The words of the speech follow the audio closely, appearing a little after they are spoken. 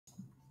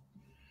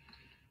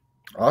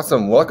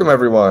Awesome. Welcome,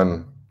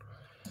 everyone.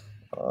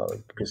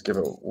 Just give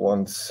it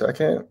 1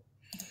 second.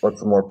 Let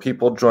some more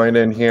people join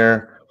in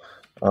here.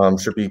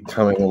 Should be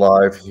coming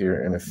live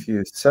here in a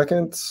few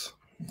seconds.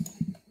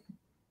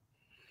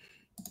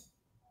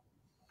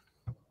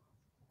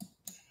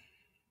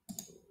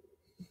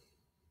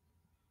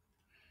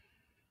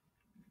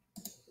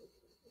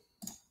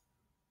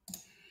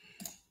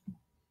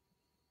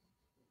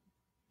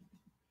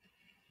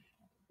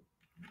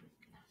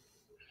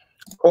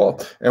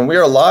 Cool. And we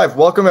are live.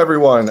 Welcome,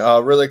 everyone.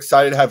 Really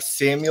excited to have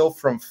Samuel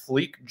from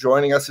Fleek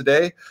joining us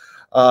today.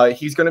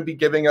 He's going to be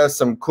giving us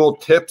some cool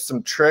tips,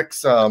 some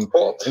tricks.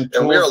 Cool.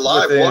 And we are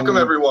live. Welcome,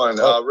 everyone.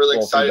 Really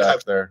excited to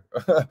have there.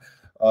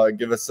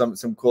 Give us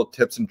some cool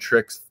tips and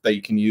tricks that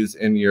you can use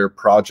in your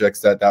projects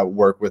that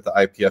work with the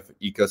IPF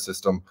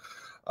ecosystem.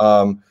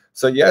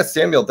 So yeah,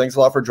 Samuel, thanks a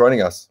lot for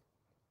joining us.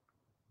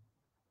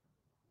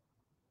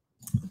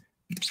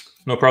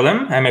 No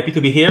problem. I'm happy to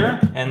be here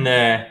and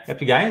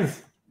happy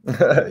guys.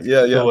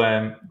 yeah.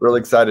 So, really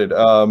excited.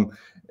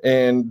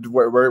 And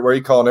where are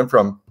you calling in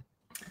from?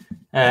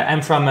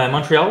 I'm from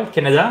Montreal,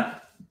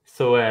 Canada.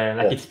 So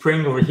it's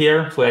spring over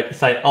here. So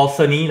it's like all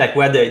sunny. Like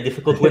we had a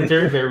difficult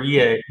winter,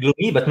 very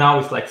gloomy, but now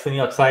it's like sunny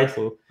outside.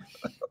 So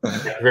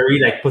very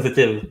like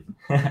positive.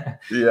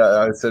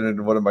 Yeah, I sent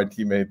in one of my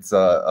teammates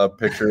a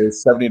picture.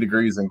 It's 70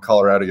 degrees in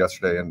Colorado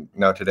yesterday, and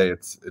now today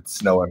it's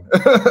snowing.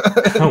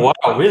 Wow,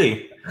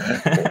 really?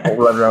 I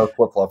ran around with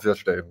flip-flops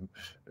yesterday.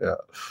 Yeah,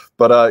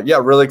 but yeah,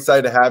 really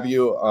excited to have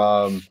you.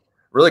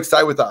 Really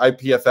excited with the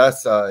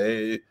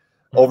IPFS.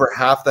 Over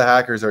half the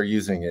hackers are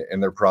using it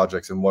in their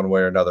projects in one way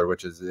or another,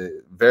 which is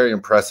very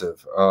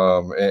impressive.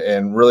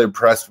 And really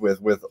impressed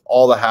with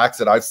all the hacks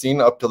that I've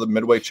seen up to the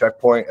midway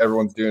checkpoint.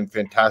 Everyone's doing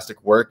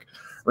fantastic work.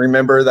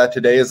 Remember that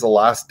today is the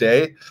last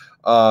day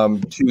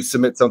to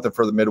submit something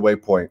for the midway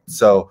point.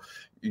 So,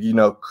 you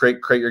know, create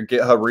your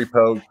GitHub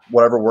repo,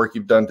 whatever work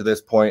you've done to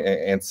this point,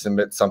 and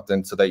submit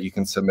something so that you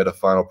can submit a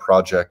final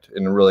project.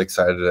 And I'm really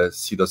excited to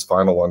see those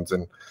final ones.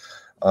 And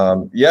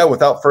yeah,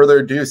 without further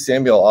ado,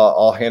 Samuel,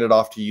 I'll hand it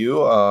off to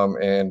you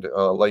and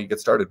let you get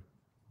started.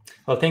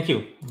 Well, thank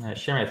you.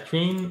 Share my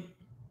screen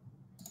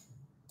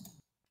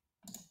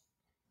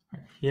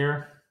right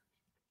here.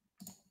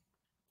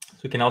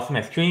 So you can all see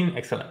my screen.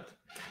 Excellent.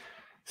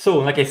 So,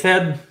 like I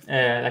said,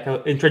 like I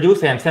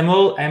introduced, I am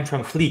Samuel. I'm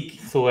from Fleek.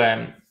 So,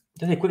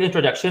 just a quick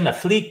introduction of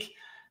Fleek.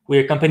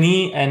 We're a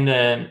company and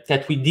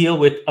that we deal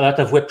with a lot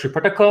of Web3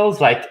 protocols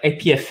like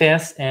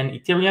IPFS and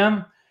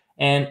Ethereum.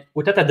 And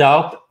without a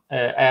doubt,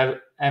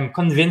 I'm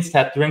convinced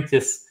that during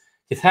this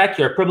hack,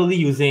 you're probably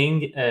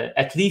using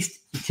at least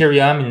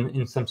Ethereum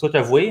in some sort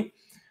of way.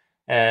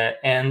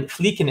 And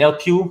Fleek can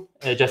help you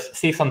just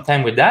save some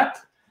time with that.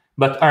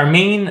 But our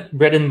main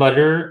bread and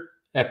butter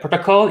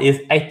protocol is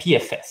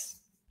IPFS.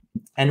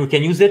 And we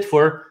can use it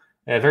for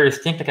various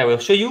things, like I will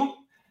show you,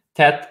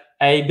 that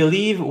I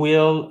believe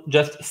will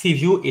just save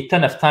you a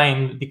ton of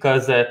time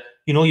because,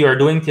 you know, you're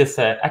doing this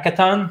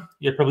hackathon,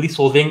 you're probably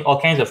solving all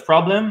kinds of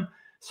problems.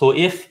 So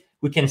if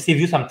we can save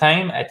you some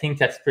time, I think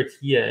that's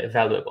pretty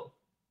valuable.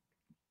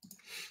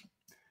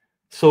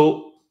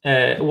 So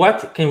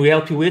what can we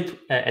help you with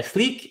at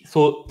Fleek?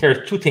 So there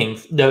are two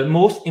things. The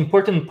most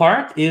important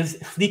part is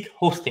Fleek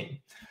hosting.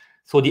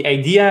 So the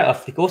idea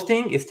of Fleek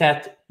hosting is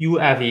that you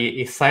have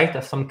a site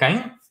of some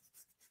kind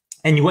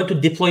and you want to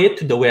deploy it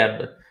to the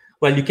web.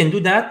 Well, you can do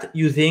that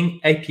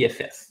using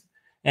IPFS.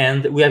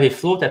 And we have a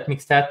flow that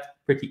makes that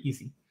pretty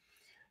easy.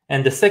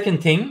 And the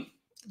second thing,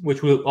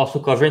 which we'll also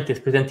cover in this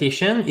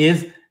presentation,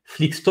 is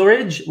Fleek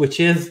storage, which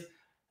is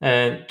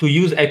to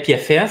use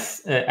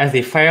IPFS as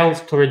a file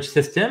storage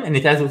system, and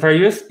it has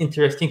various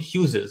interesting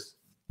uses.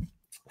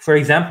 For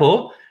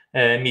example,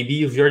 maybe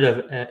you've heard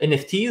of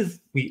NFTs.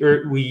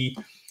 We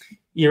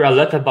hear a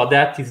lot about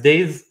that these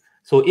days.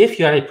 So if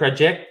you have a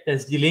project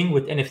that's dealing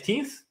with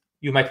NFTs,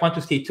 you might want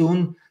to stay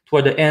tuned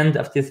toward the end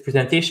of this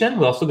presentation.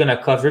 We're also going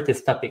to cover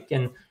this topic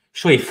and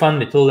show a fun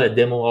little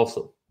demo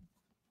also.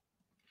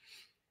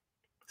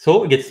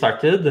 So we get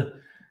started.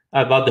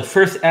 About the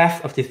first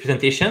half of this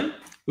presentation,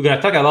 we're going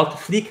to talk about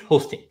Fleek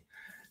hosting.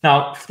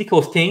 Now, Fleek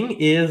hosting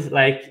is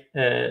like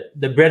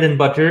the bread and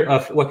butter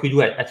of what we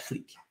do at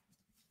Fleek.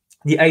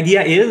 The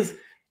idea is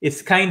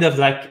it's kind of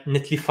like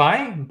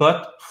Netlify,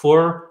 but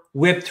for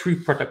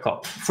Web3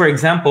 protocol. For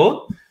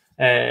example,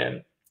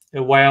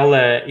 while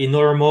a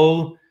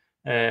normal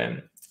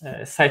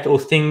site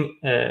hosting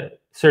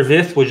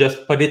service will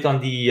just put it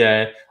on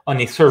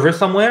a server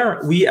somewhere,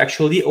 we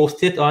actually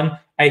host it on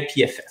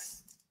IPFS.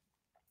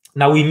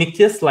 Now we make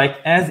this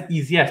like as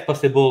easy as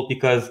possible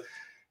because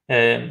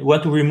we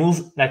want to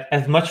remove like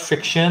as much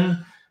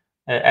friction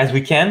as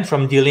we can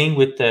from dealing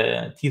with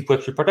these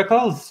Web3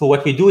 protocols. So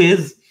what we do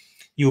is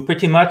you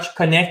pretty much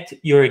connect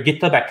your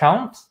GitHub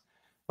account,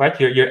 right?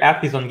 Your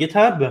app is on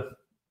GitHub,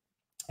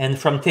 and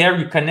from there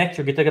you connect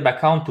your GitHub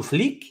account to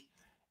Fleek,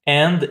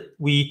 and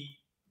we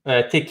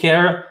take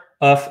care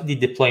of the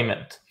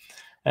deployment.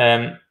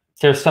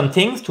 There's some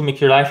things to make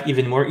your life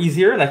even more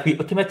easier, like we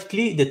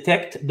automatically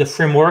detect the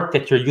framework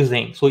that you're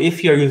using. So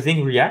if you're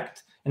using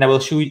React, and I will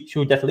show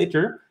you that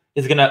later,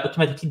 is going to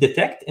automatically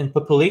detect and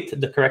populate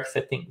the correct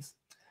settings.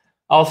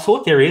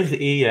 Also, there is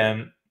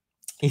a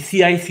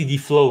CI/CD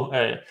flow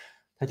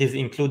that is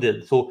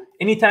included. So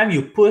anytime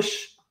you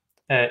push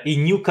a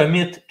new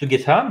commit to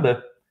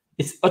GitHub,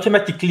 it's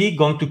automatically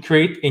going to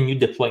create a new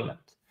deployment.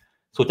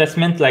 So that's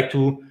meant like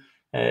to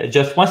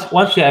just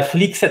once you have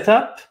Fleek set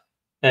up,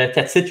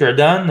 that's it, you're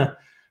done.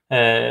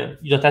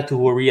 You don't have to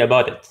worry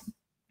about it.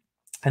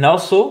 And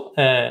also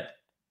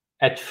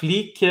at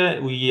Fleek,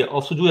 we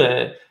also do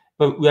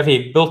we have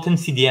a built-in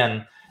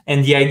CDN.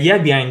 And the idea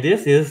behind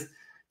this is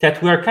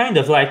that we are kind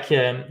of like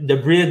the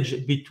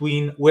bridge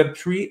between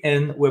Web3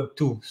 and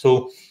Web2.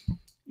 So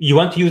you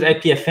want to use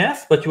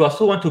IPFS, but you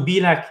also want to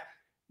be like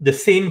the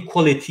same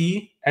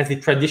quality as a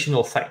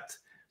traditional site.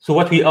 So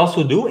what we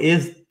also do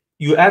is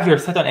you have your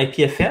site on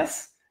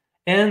IPFS,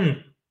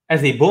 and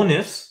as a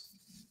bonus,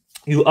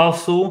 you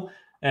also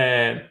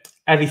have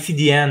a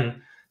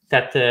CDN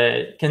that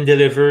can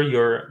deliver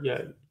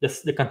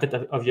the content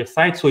of your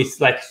site. So it's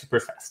like super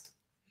fast.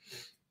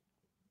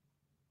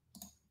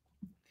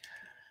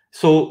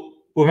 So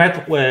we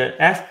might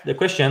ask the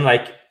question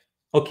like,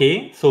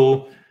 okay,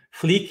 so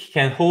Fleek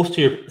can host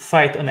your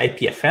site on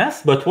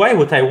IPFS, but why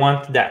would I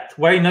want that?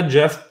 Why not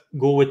just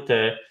go with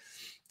like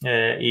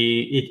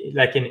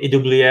an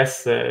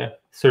AWS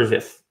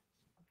service?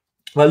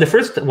 Well, the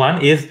first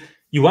one is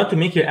you want to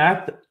make your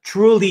app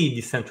truly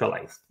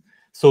decentralized.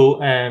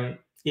 So I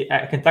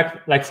can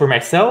talk like for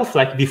myself,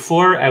 like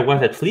before I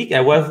was at Fleek,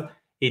 I was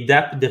a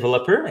dApp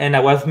developer and I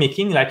was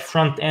making like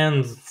front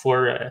ends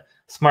for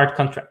smart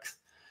contracts.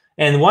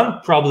 And one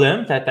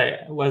problem that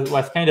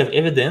was kind of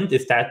evident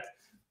is that,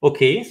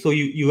 okay, so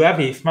you have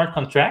a smart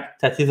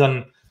contract that is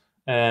on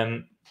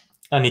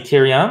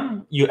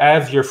Ethereum. You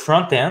have your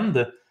front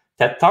end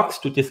that talks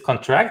to this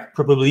contract,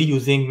 probably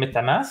using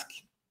MetaMask.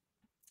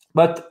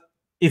 But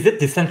is it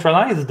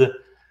decentralized?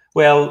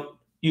 Well,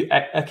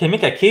 I can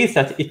make a case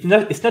that it's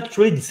not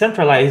really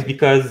decentralized,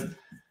 because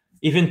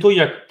even though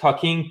you're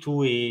talking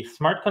to a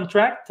smart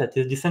contract that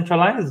is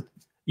decentralized,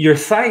 your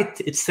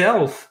site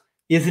itself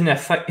is in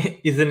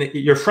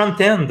your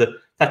front end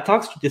that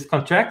talks to this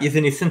contract is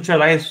in a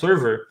centralized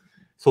server.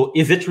 So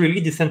is it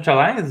really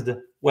decentralized?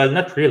 Well,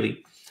 not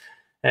really.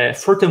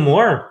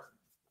 Furthermore,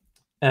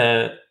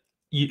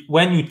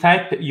 when you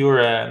type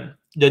your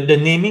the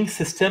naming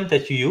system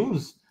that you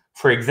use,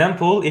 for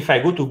example, if I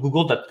go to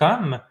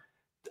google.com,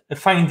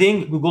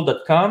 finding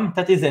google.com,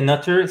 that is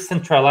another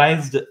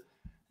centralized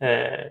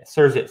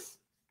service.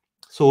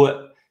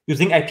 So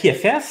using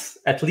IPFS,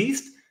 at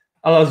least,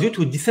 allows you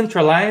to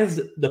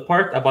decentralize the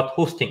part about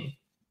hosting.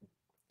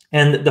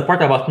 And the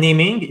part about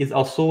naming is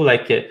also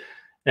like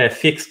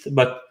fixed,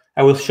 but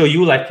I will show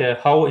you like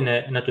how in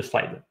another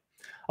slide.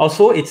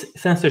 Also, it's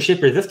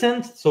censorship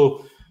resistant.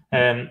 So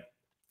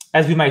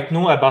as we might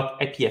know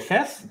about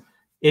IPFS,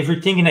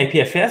 everything in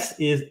IPFS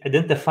is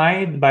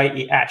identified by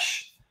a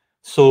hash.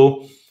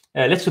 So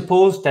let's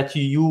suppose that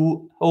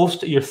you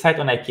host your site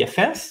on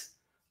IPFS.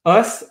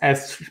 Us,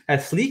 as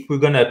Fleek, we're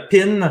going to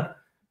pin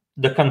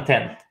the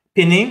content.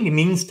 Pinning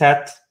means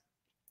that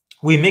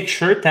we make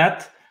sure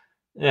that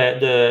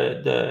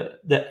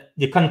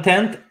the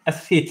content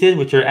associated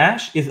with your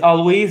hash is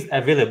always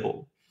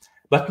available.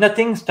 But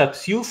nothing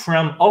stops you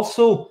from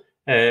also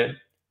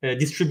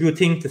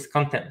distributing this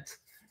content.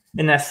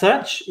 And as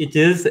such, it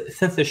is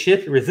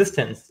censorship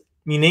resistance,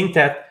 meaning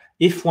that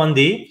if one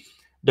day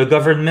the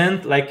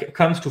government like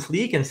comes to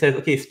Fleek and says,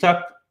 okay,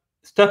 stop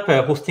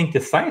hosting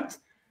this site,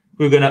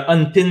 we're going to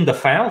unpin the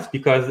files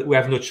because we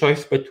have no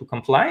choice but to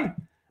comply.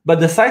 But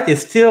the site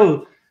is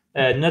still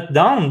not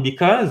down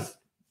because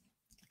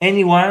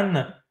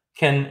anyone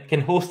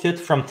can host it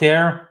from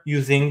there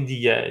using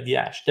the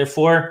hash.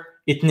 Therefore,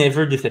 it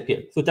never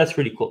disappeared. So that's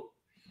really cool.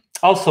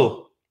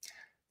 Also,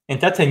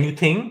 and that's a new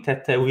thing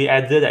that we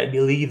added, I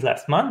believe,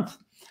 last month.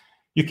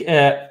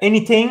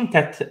 Anything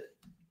that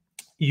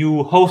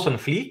you host on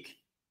Fleek,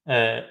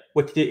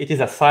 whether it is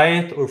a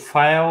site or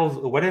files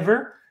or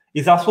whatever,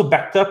 is also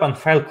backed up on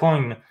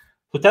Filecoin.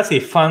 So that's a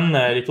fun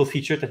little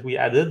feature that we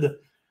added.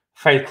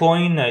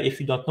 Filecoin, if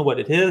you don't know what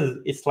it is,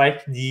 it's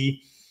like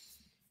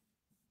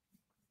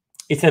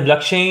it's a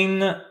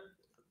blockchain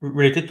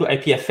related to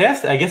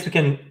IPFS. I guess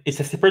it's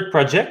a separate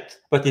project,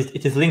 but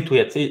it is linked to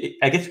it. So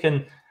I guess you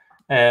can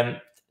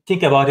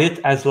think about it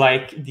as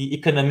like the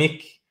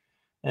economic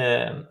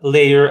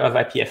layer of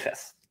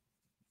IPFS.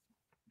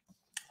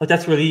 But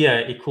that's really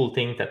a cool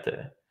thing that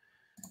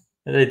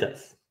it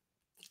does.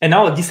 And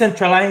now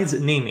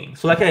decentralized naming.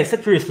 So like I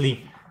said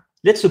previously,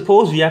 let's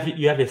suppose you have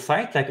a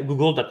site like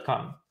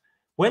google.com.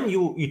 When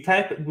you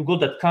type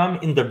google.com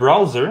in the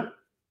browser,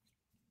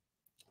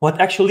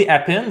 what actually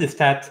happened is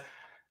that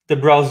the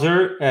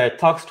browser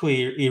talks to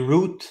a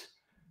root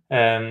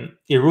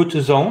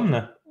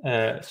zone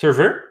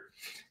server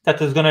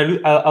that is going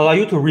to allow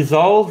you to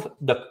resolve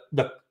the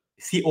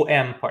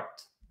COM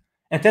part.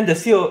 And then the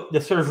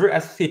server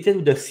associated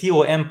with the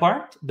COM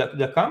part,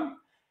 the com,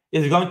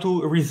 is going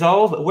to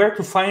resolve where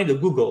to find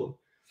Google.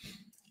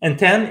 And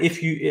then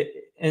if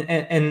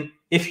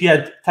you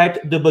had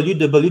typed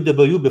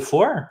www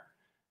before,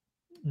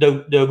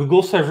 the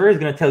Google server is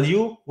going to tell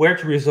you where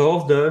to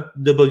resolve the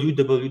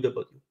www.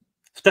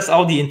 So that's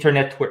how the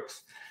internet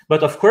works.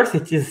 But of course,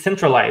 it is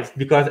centralized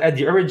because at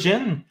the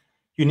origin,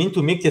 you need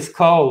to make this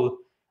call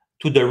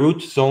to the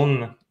root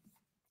zone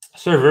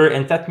server,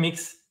 and that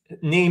makes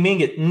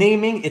naming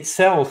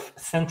itself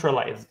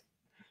centralized.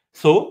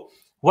 So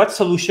what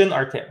solution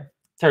are there?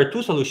 There are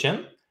two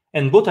solutions,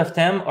 and both of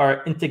them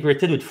are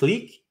integrated with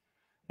Fleek.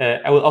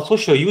 I will also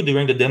show you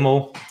during the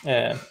demo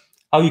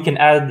how you can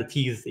add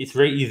these. It's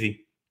very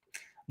easy.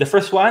 The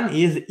first one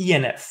is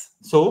ENS.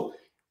 So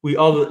we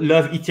all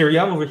love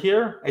Ethereum over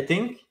here, I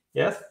think.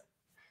 Yes.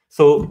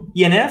 So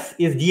ENS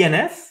is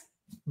DNS,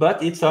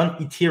 but it's on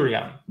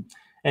Ethereum.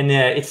 And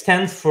it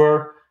stands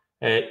for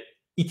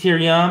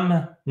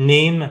Ethereum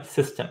Name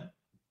System.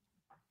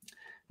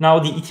 Now,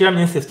 the Ethereum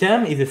name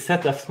system is a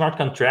set of smart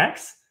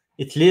contracts.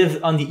 It lives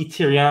on the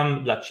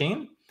Ethereum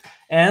blockchain,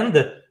 and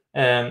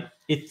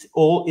it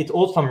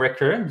holds some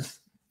records.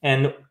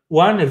 And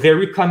one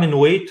very common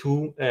way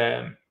to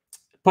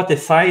put a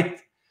site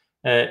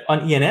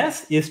on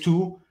ENS is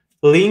to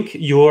link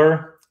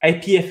your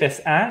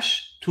IPFS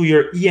hash to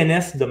your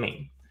ENS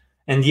domain.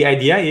 And the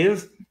idea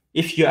is,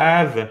 if you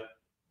have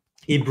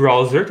a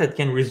browser that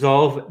can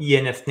resolve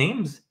ENS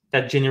names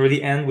that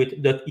generally end with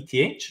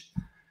 .eth,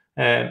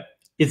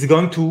 it's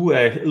going to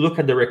look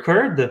at the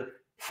record,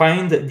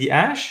 find the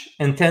hash,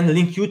 and then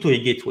link you to a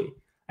gateway.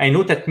 I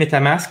know that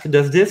MetaMask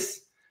does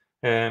this.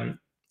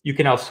 You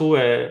can also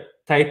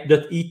type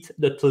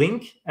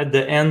 .eth.link at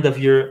the end of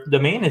your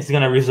domain. It's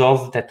going to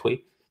resolve that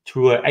way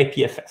through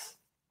IPFS.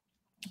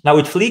 Now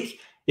with Fleek,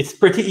 it's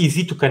pretty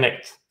easy to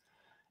connect.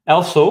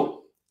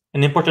 Also,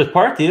 an important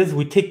part is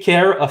we take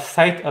care of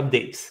site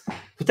updates.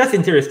 So that's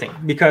interesting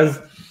because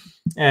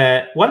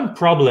one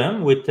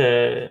problem with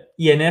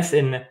ENS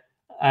and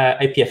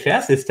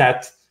IPFS is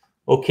that,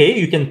 okay,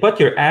 you can put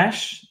your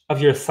hash of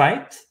your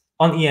site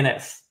on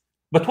ENS.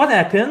 But what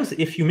happens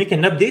if you make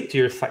an update to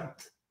your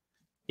site?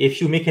 If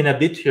you make an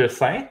update to your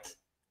site,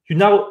 you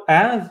now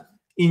have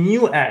a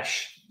new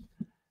hash,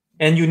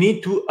 and you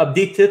need to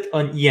update it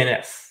on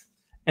ENS.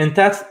 And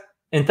that's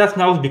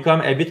now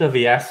become a bit of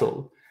a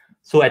hassle.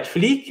 So at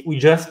Fleek, we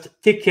just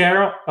take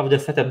care of the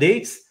site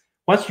updates.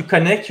 Once you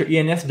connect your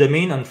ENS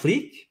domain on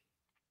Fleek,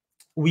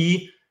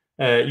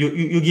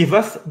 you give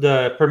us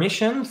the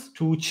permissions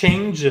to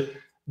change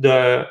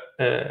the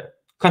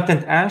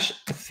content hash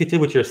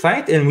associated with your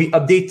site, and we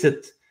update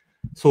it.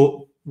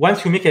 So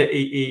once you make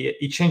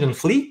a change on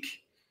Fleek,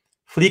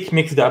 Fleek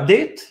makes the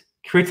update,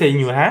 creates a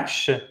new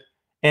hash,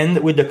 and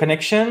with the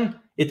connection,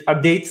 it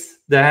updates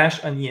the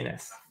hash on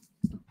ENS.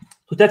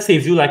 So that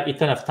saves you like a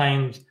ton of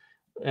time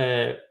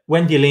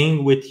when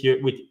dealing with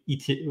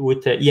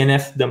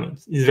ENS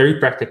domains. It's very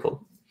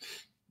practical.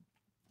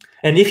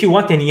 And if you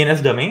want an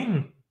ENS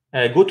domain,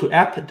 go to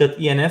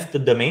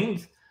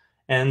app.ens.domains,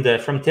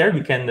 and from there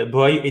you can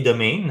buy a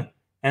domain,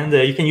 and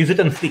you can use it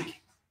on Fleek.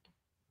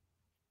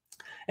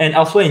 And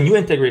also a new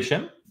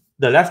integration,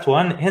 the last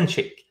one,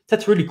 Handshake.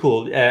 That's really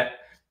cool. That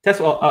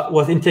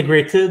was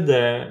integrated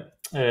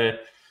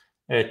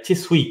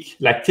this week.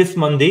 Like this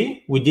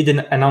Monday, we did an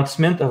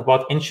announcement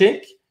about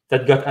Handshake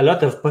that got a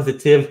lot of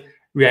positive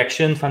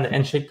reaction from the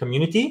Handshake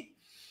community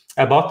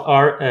about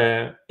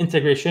our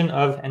integration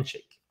of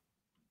Handshake.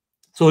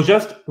 So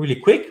just really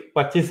quick,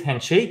 what is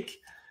Handshake?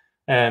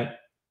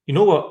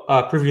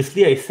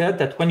 Previously I said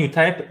that when you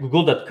type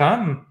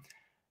google.com,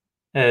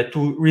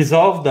 to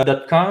resolve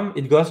the .com,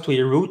 it goes to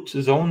a root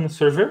zone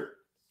server.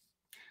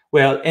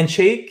 Well,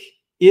 Handshake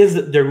is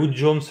the root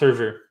zone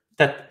server,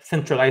 that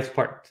centralized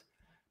part.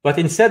 But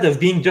instead of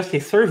being just a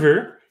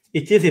server,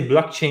 it is a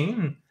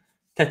blockchain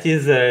that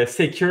is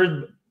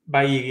secured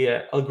by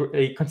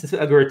a consensus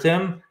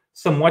algorithm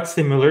somewhat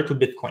similar to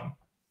Bitcoin.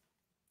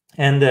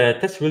 And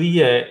that's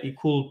really a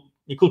cool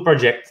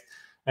project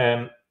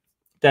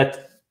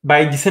that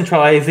by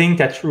decentralizing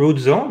that root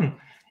zone,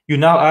 you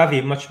now have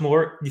a much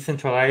more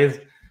decentralized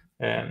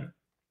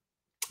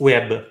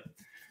web.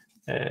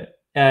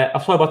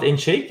 Also about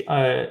Handshake,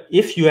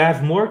 if you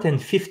have more than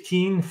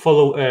 15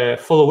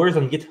 followers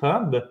on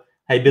GitHub,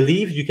 I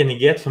believe you can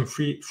get some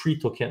free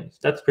tokens.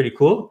 That's pretty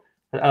cool.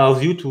 That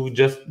allows you to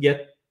just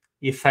get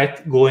a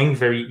site going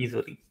very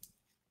easily,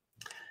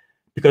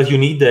 because you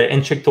need the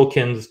Handshake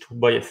tokens to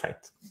buy a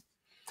site.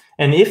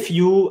 And if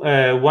you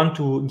want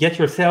to get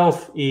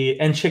yourself a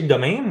Handshake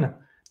domain,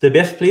 the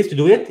best place to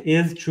do it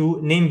is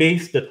through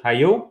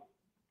namebase.io.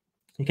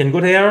 You can go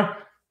there,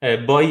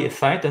 buy a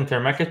site on their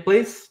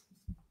marketplace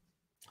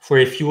for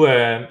a few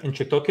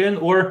Handshake token,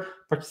 or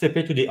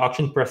participate to the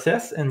auction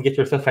process and get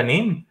yourself a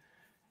name.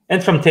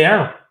 And from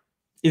there,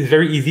 it's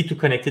very easy to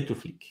connect it to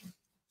Fleek.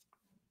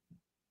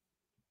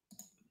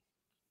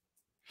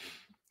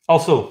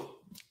 Also,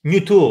 new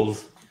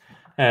tools.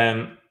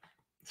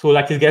 So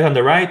like these guys on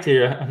the right,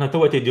 I don't know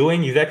what they're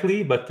doing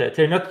exactly, but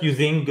they're not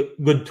using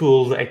good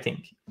tools, I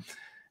think.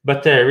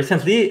 But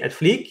recently at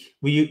Fleek,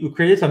 we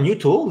created some new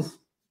tools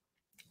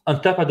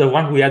on top of the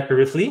one we had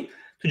previously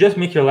to just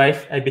make your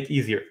life a bit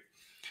easier.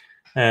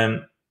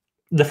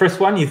 The first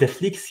one is the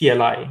Fleek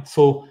CLI.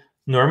 So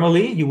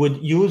normally you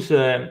would use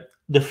the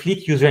the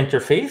Fleek user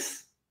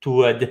interface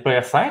to deploy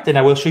a site, and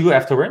I will show you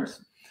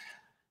afterwards.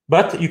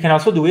 But you can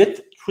also do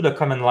it through the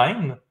command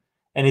line,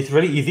 and it's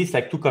really easy. It's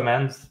like 2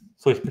 commands,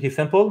 so it's pretty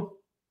simple.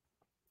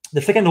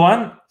 The second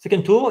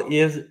tool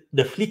is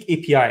the Fleek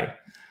API.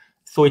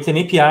 So it's an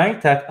API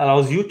that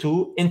allows you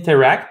to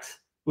interact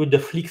with the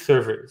Fleek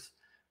servers.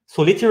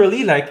 So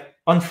literally, like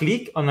on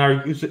Fleek, on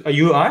our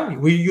UI,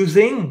 we're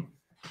using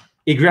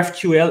a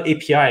GraphQL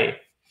API.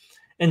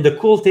 And the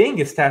cool thing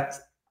is that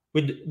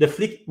with the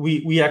Fleek,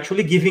 we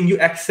actually giving you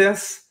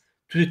access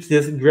to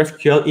this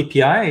GraphQL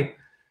API.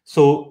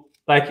 So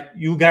like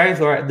you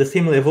guys are at the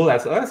same level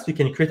as us, you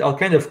can create all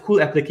kinds of cool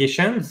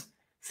applications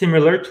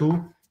similar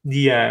to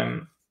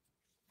the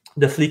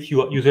Fleek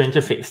user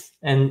interface.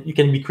 And you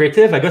can be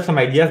creative. I got some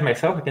ideas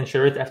myself. I can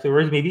share it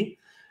afterwards maybe.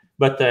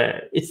 But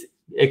it's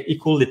a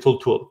cool little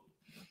tool.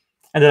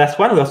 And the last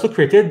one, we also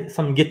created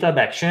some GitHub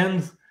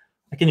actions.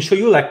 I can show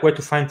you like where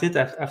to find it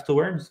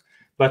afterwards.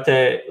 But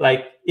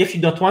like if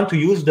you don't want to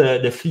use the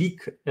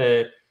Fleek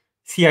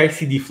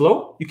CI/CD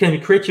flow, you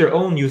can create your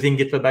own using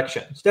GitHub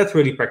actions. That's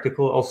really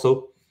practical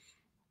also.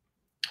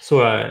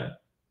 So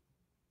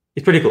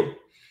it's pretty cool.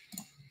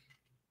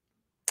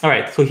 All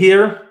right, so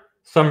here,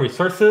 some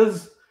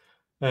resources.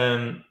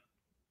 I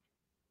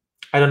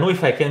don't know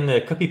if I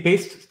can copy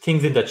paste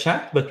things in the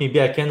chat, but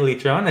maybe I can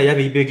later on. I have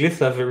a big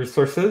list of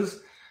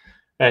resources.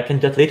 I can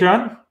do that later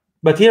on.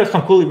 But here are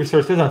some cool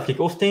resources on Fleek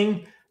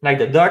hosting, like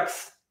the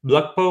docs,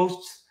 blog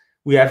posts.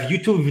 We have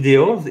YouTube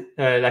videos.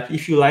 Like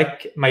if you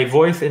like my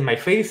voice and my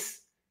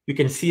face, you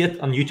can see it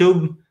on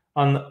YouTube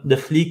on the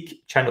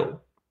Fleek channel.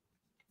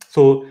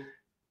 So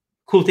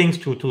cool things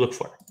to look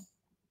for.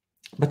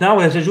 But now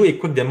let's just do a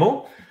quick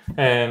demo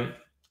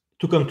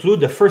to conclude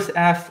the first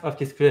half of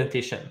this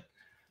presentation.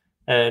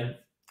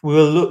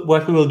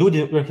 What we will do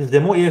during this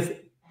demo is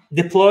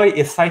deploy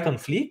a site on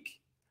Fleek.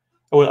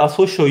 I will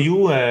also show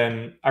you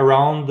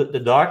around the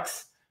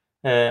docs,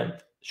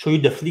 show you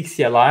the Fleek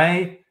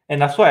CLI,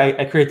 and that's why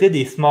I created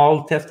a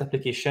small test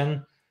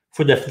application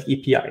for the Fleek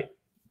API.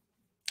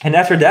 And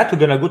after that, we're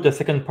going to go to the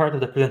second part of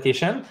the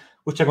presentation,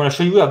 which I'm going to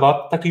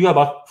talk to you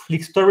about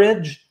Fleek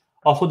storage,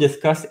 also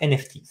discuss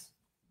NFTs.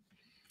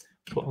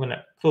 So I'm going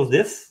to close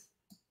this.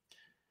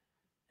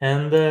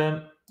 And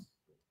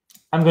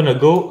I'm going to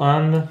go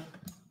on,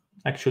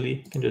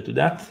 actually, I can do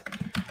that,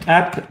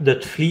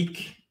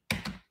 app.fleek.co.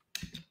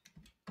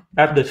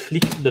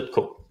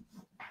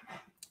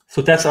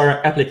 So that's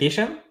our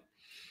application.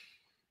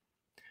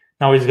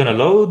 Now it's going to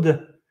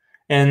load.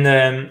 And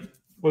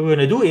what we're going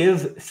to do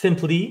is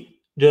simply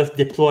just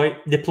deploy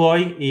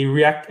a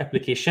React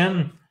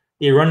application,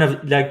 a run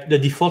of like the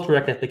default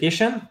React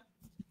application.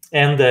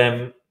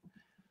 And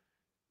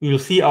you'll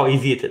see how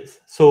easy it is.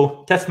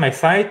 So that's my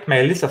site,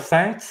 my list of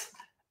sites.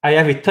 I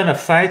have a ton of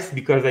sites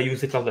because I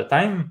use it all the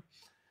time.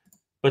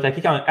 But I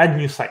click on Add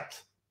New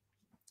Site.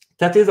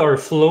 That is our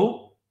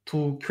flow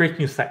to create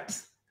new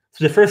sites.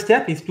 So the first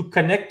step is to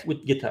connect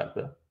with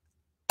GitHub.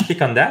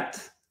 Click on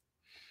that.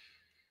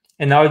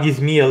 And now it gives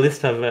me a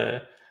list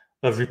of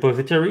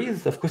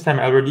repositories. Of course, I'm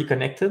already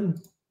connected.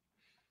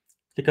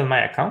 Click on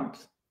my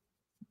account.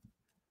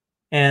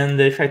 And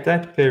if I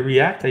type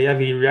React, I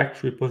have a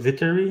React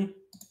repository.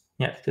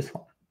 Yes, this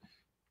one.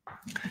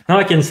 Now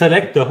I can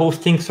select the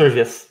hosting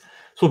service.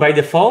 So by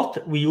default,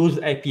 we use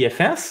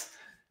IPFS.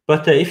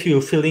 But if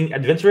you're feeling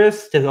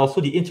adventurous, there's also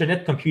the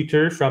Internet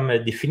Computer from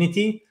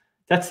Definity.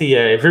 That's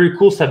a very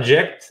cool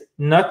subject,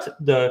 not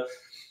the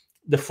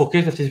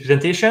focus of this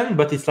presentation,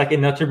 but it's like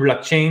another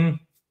blockchain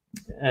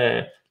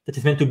that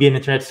is meant to be an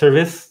internet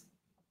service.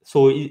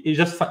 So it's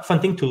just fun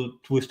thing to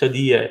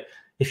study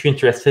if you're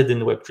interested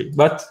in Web3.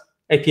 But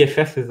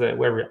IPFS is where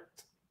we're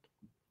at.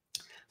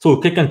 So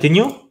click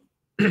Continue.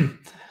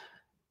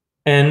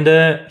 And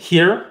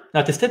here,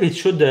 now the step, it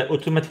should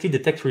automatically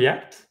detect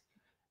React.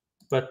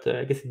 But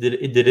I guess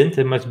it didn't.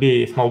 It must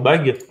be a small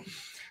bug.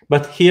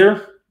 But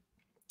here,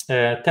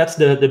 that's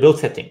the build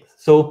settings.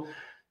 So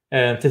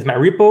this is my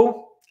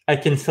repo. I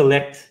can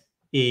select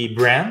a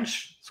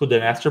branch, so the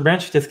master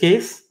branch in this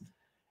case.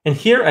 And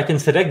here I can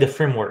select the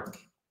framework.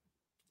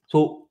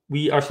 So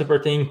we are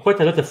supporting quite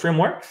a lot of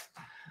frameworks.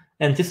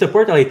 And this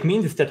support, all it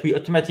means is that we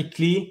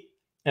automatically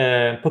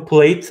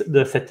populate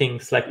the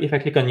settings. Like if I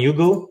click on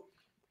Hugo,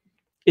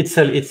 it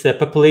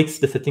populates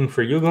the setting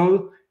for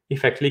Hugo.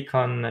 If I click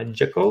on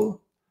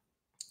Jekyll,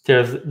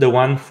 there's the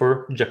one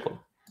for Jekyll.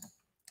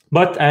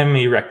 But I'm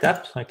a React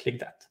app, so I click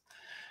that.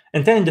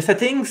 And then in the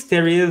settings,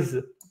 there is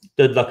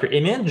the Docker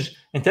image.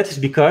 And that is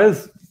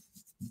because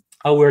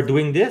how we're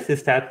doing this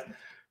is that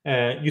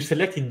you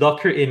select a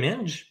Docker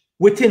image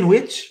within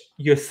which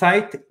your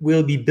site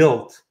will be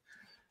built.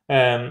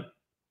 And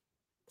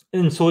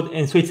so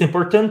it's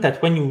important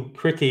that when you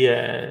create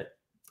you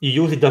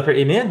use a Docker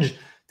image,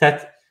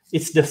 that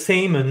it's the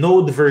same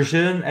node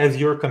version as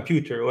your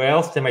computer, or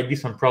else there might be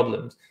some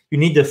problems. You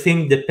need the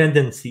same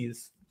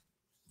dependencies.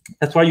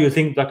 That's why you're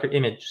using Docker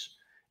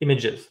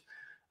images.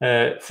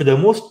 For the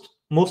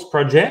most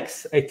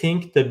projects, I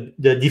think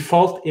the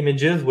default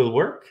images will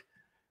work.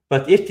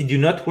 But if they do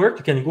not work,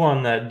 you can go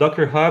on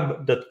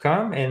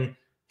dockerhub.com and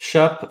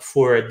shop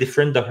for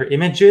different Docker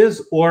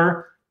images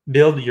or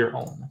build your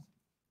own.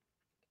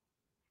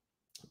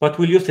 But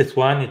we'll use this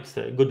one, it's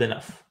good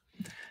enough.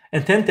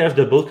 And then there's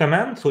the build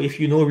command. So if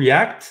you know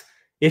React,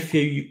 if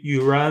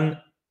you run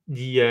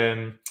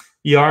the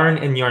yarn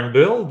and yarn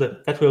build,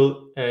 that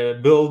will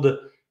build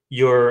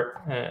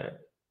your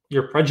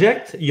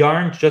project.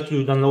 Yarn just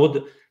to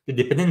download the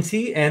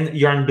dependency, and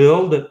yarn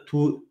build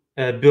to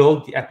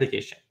build the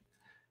application.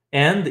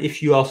 And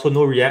if you also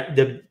know React,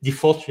 the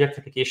default React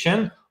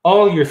application,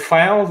 all your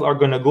files are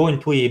going to go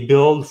into a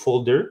build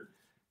folder.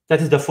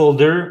 That is the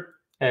folder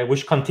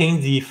which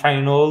contains the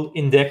final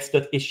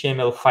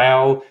index.html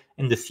file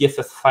and the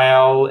CSS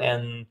file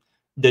and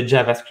the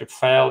JavaScript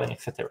file and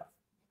etc.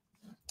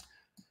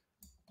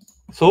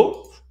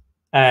 So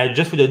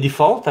just with the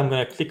default, I'm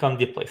going to click on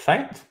deploy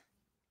site.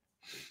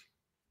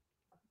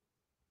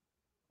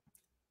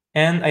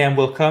 And I am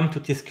welcome to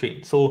this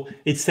screen. So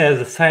it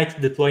says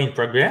site deploy in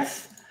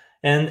progress.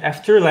 And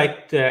after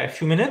like a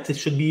few minutes, it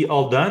should be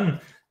all done.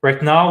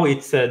 Right now,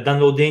 it's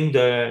downloading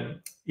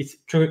it's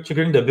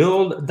triggering the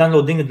build,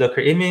 downloading the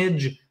Docker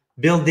image,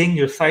 building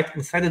your site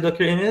inside the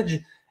Docker image.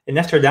 And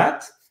after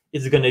that,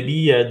 it's going to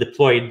be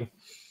deployed.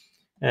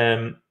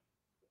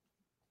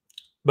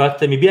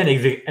 But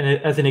maybe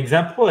as an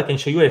example, I can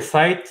show you a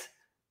site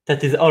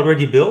that is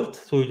already built,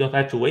 so you don't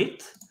have to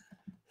wait.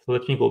 So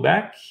let me go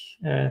back.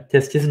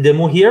 Test this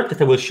demo here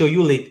that I will show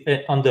you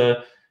on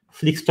the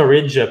Fleek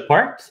storage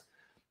part.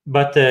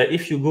 But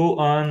if you go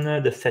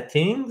on the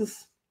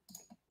settings,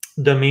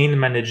 domain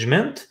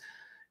management,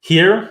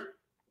 here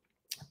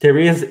there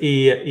is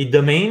a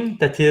domain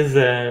that is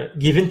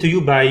given to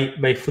you by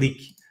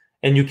Fleek,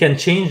 and you can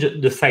change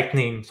the site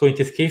name. So in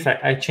this case,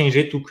 I changed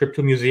it to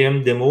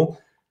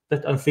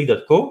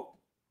cryptomuseumdemo.onfleek.co,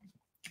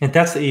 and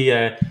that's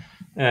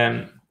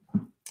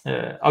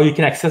how you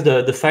can access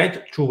the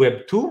site through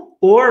Web 2.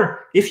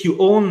 Or if you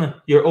own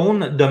your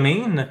own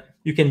domain,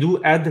 you can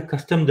do add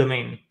custom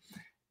domain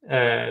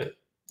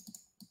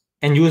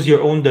and use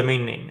your own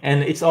domain name.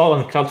 And it's all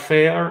on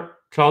Cloudflare.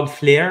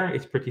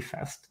 It's pretty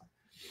fast.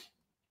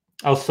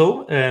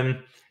 Also,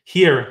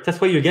 here, that's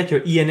where you get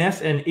your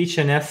ENS and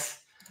HNS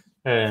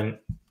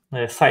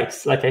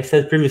sites, like I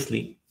said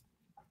previously.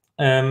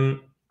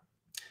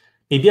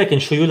 Maybe I can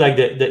show you like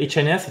the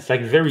HNS. It's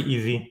like very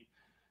easy.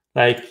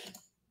 Like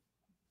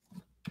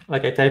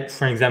I type,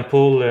 for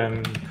example,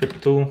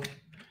 crypto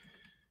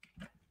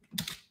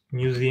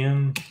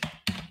museum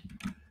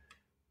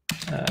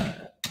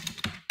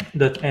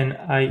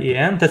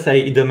 .nian. That's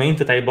a domain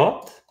that I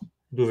bought.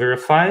 Do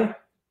verify.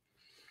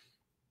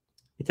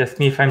 It asks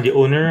me if I'm the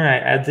owner. I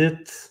add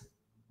it.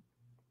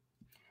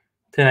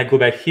 Then I go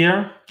back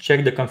here,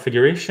 check the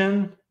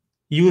configuration.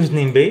 Use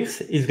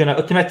namebase. It's going to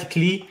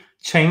automatically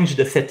change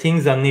the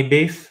settings on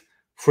namebase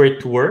for it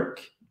to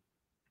work.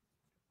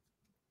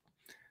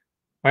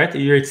 Right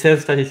here it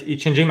says that it's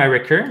changing my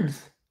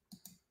records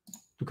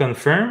to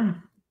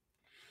confirm.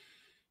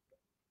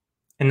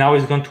 And now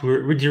it's going to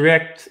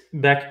redirect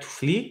back to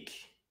Fleek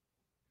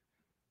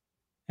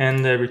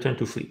and return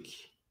to Fleek.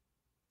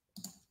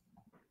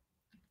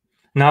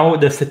 Now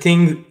the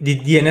settings, the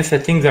DNS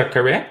settings are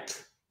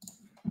correct.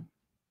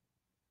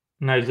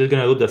 Now it's just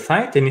going to load the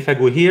site. And if I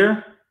go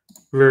here,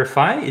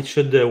 verify, it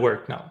should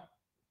work now.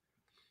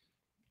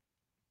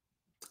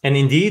 And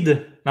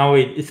indeed, now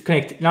it's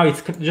connected. Now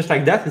it's just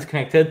like that. It's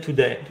connected to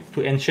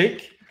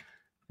Handshake.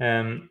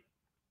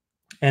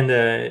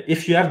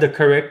 If you have the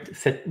correct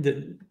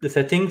the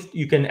settings,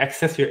 you can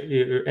access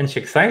your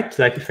Handshake site.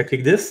 Like if I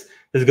click this,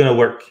 it's going to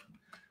work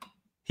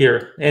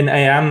here. And I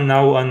am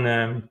now on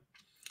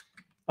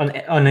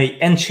a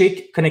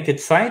Handshake connected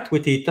site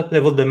with a top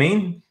level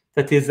domain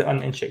that is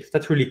on Handshake.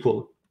 That's really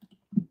cool.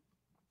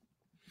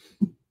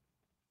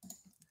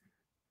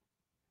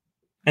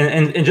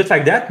 And just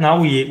like that, now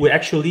we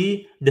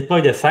actually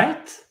deploy the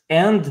site,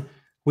 and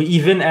we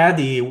even add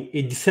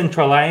a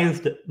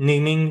decentralized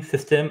naming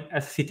system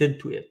associated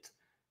to it.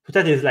 So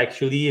that is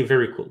actually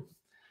very cool.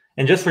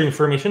 And just for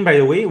information, by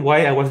the way,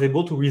 why I was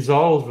able to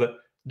resolve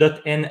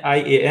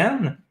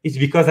 .nian is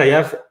because I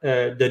have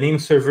the name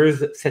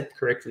servers set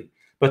correctly.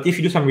 But if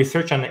you do some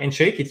research on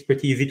Handshake, it's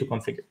pretty easy to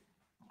configure.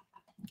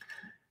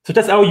 So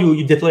that's how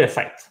you deploy a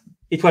site.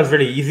 It was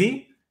very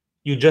easy.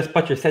 You just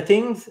put your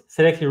settings,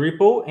 select your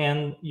repo,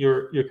 and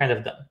you're kind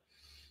of done.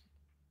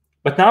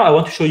 But now I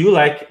want to show you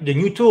like the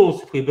new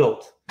tools that we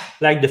built,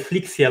 like the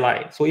Fleek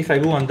CLI. So if I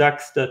go on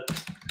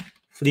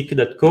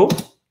docs.fleek.co,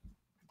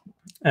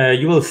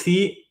 you will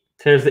see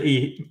there's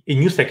a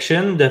new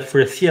section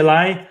for the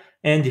CLI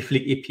and the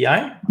Fleek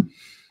API.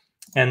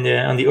 And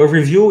on the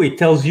overview, it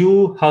tells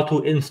you how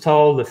to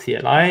install the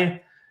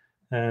CLI.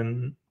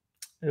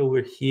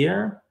 Over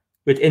here,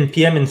 with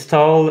npm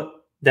install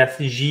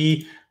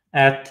 -g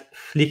at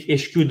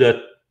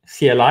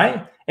fleekhq.cli,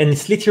 and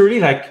it's literally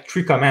like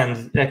 3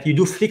 commands. Like you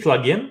do Fleek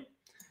login,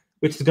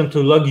 which is going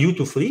to log you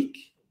to Fleek,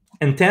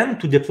 and then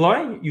to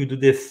deploy, you do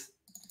this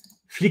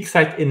Fleek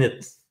site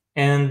init,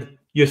 and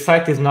your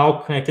site is now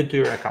connected to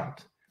your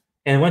account.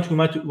 And when you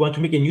want to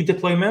make a new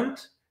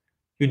deployment,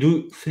 you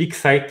do Fleek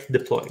site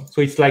deploy. So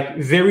it's like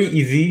very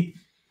easy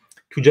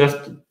to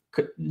just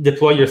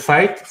deploy your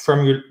site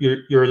from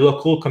your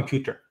local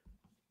computer.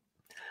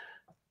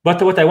 But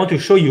what I want to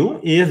show you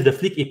is the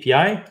Fleek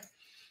API,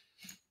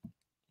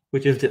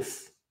 which is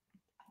this.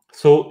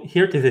 So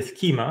here it is a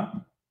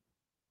schema,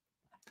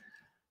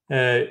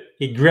 a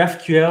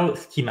GraphQL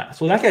schema.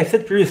 So like I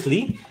said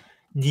previously,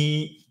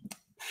 the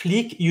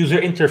Fleek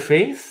user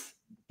interface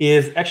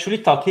is actually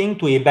talking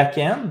to a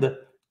backend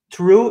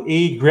through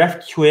a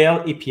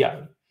GraphQL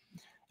API.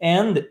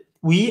 And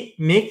we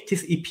make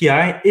this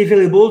API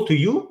available to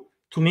you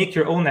to make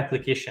your own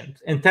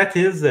applications. And that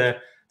is the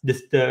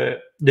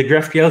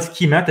GraphQL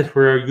schema that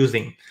we're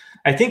using.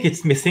 I think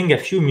it's missing a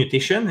few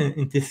mutations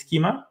in this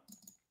schema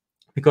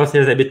because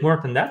there's a bit more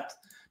than that.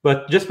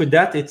 But just with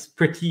that, it's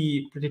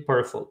pretty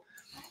powerful.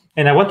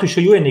 And I want to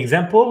show you an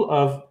example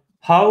of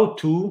how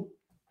to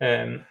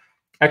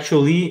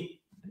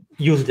actually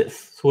use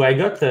this. So I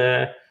got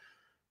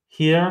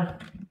here,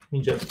 let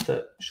me just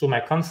show my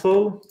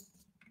console.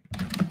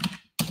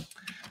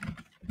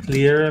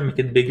 Clear, make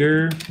it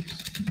bigger,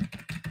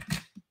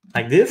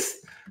 like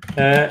this.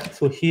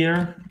 So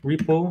here,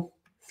 repo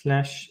 /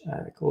 I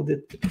called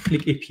it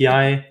Fleek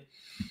API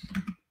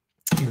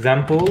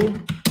example.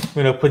 I'm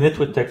going to open it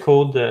with the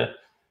code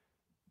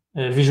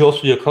Visual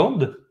Studio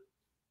Code.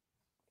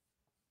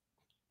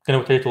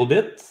 Going to wait a little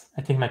bit.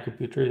 I think my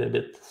computer is a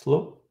bit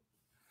slow.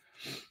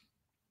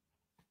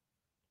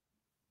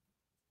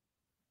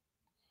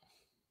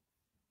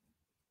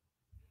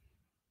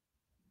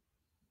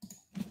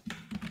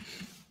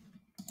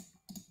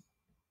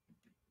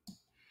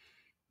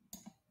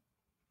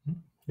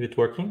 Is it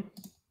working?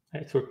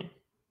 It's working.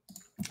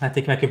 I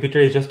think my computer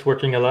is just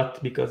working a lot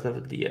because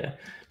of the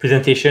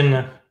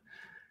presentation.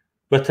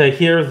 But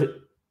here's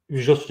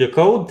Visual Studio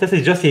Code. This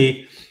is just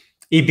a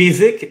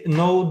basic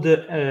Node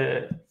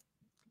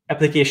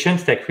application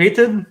that I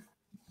created.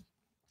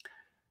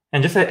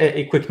 And just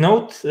a quick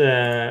note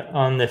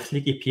on the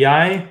Fleek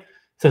API.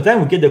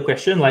 Sometimes we get the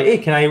question like, hey,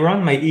 can I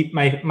run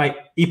my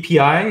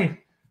API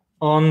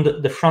on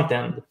the front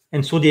end?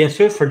 And so the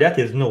answer for that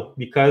is no,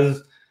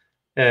 because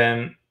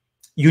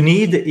you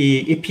need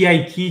a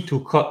API key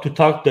to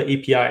talk to the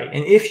API.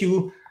 And if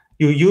you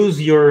use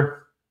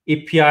your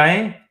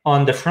API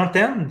on the front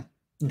end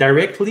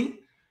directly,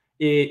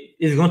 it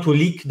is going to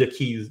leak the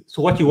keys.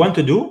 So what you want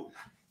to do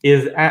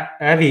is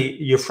have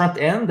your front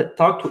end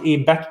talk to a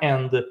back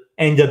end,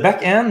 and the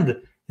back end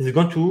is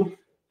going to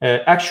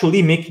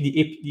actually make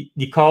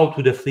the call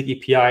to the Fleek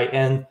API,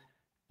 and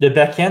the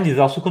back end is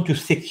also going to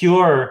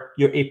secure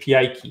your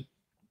API key.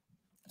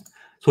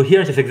 So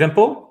here's this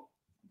example,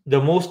 the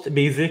most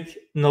basic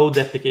Node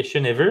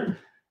application ever,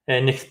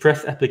 an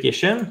Express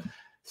application.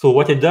 So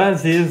what it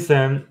does is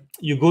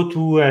you go to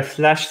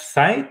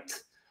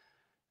 /site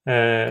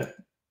and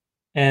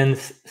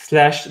 /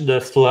 the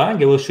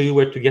slug. I will show you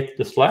where to get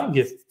the slug.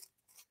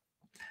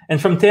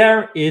 And from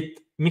there,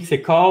 it makes a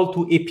call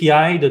to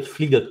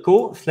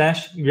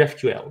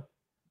api.fleek.co/GraphQL.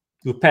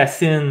 You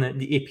pass in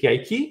the API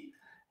key,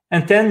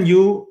 and then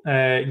you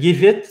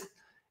give it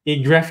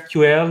a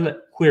GraphQL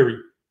query.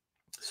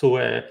 So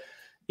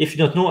if you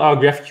don't know how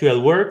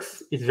GraphQL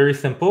works, it's very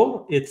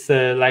simple. It's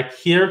like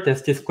here,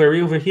 there's this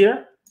query over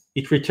here.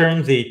 It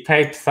returns a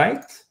type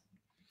site.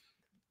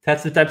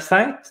 That's the type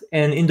site.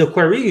 And in the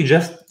query, you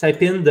just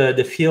type in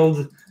the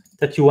field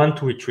that you want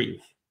to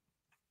retrieve.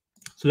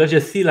 So let's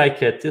just see like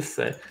this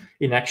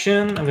in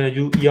action. I'm going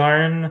to do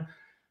yarn.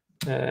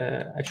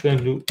 Actually, I'm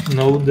going to do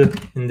node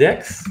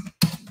index.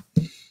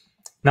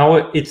 Now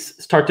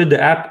it's started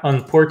the app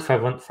on port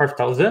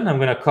 5000. I'm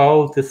going to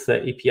call this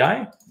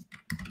API.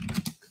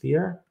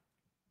 Clear.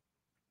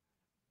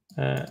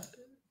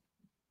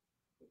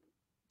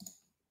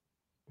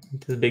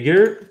 It is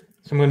bigger.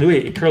 So I'm going to do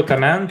a curl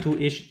command to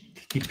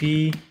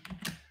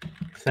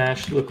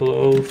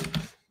http/localhost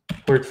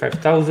port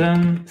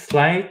 5000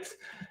 slide.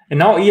 And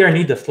now here I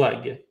need the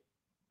slug.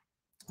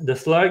 The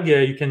slug,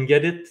 you can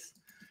get it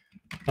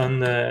on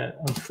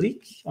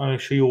Fleek. I'll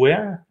show you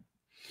where.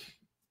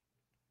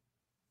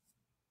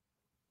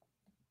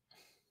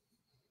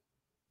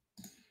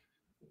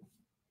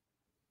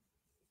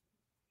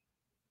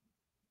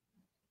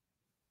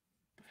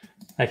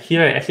 Like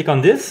here, I click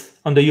on this.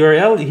 On the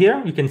URL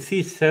here, you can see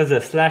it says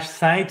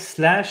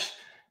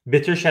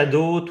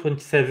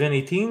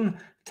 /site/bittershadow2718.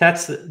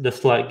 That's the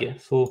slug.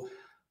 So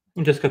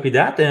you just copy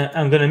that, and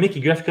I'm going to make a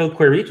GraphQL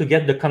query to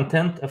get the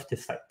content of the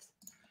site.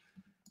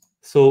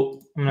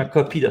 So I'm going to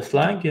copy the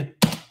slug,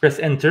 press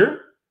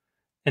enter,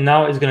 and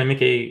now it's going to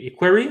make a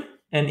query.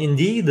 And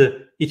indeed,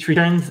 it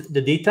returns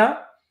the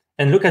data.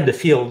 And look at the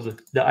fields,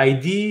 the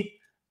ID,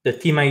 the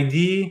team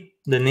ID,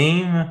 the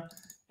name,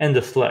 and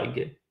the slug.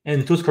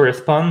 And those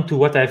correspond to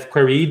what I've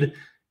queried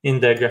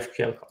in the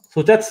GraphQL code.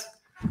 So that's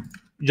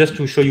just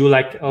to show you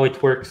like how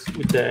it works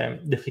with the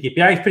Fleek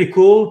API. It's pretty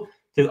cool.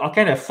 There's all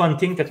kind of fun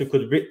things that you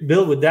could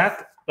build with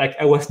that. Like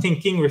I was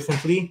thinking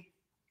recently,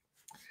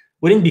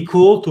 wouldn't it be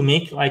cool to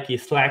make like a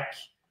Slack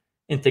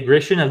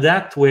integration of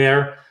that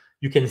where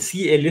you can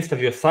see a list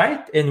of your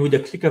site, and with a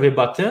click of a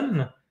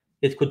button,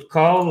 it could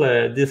call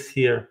this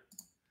here,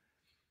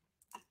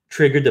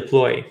 trigger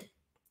deploy.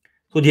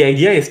 So the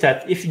idea is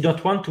that if you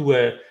don't want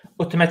to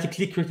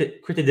automatically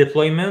create a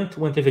deployment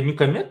when there's a new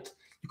commit,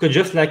 you could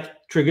just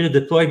like trigger the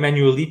deploy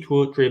manually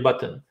through a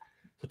button.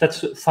 So that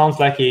sounds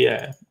like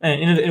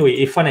anyway,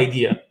 a fun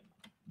idea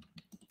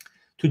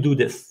to do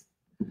this.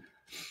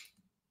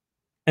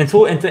 And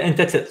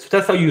that's it. So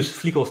that's how you use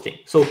Fleek hosting.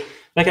 So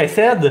like I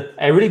said,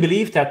 I really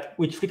believe that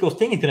with Fleek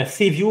hosting, it's going to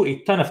save you a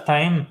ton of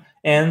time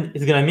and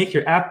it's going to make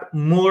your app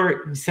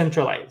more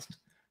decentralized.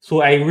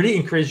 So I really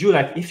encourage you,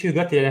 like if you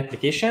got an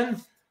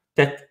application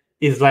that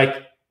is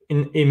like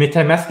in a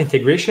MetaMask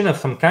integration of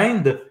some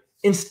kind,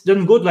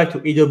 don't go like to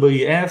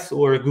AWS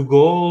or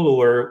Google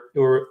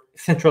or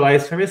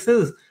centralized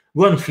services.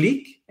 Go on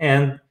Fleek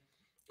and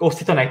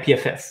host it on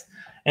IPFS.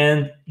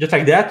 And just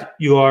like that,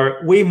 you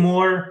are way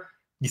more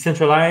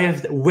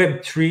decentralized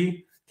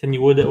Web3 than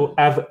you would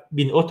have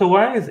been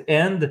otherwise,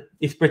 and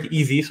it's pretty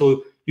easy,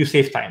 so you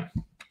save time.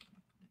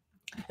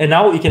 And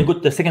now we can go to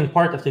the second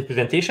part of the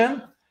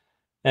presentation.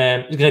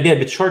 It's going to be a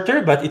bit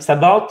shorter, but it's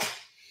about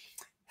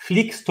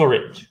Fleek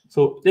storage.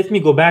 So let me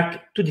go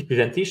back to the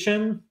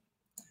presentation,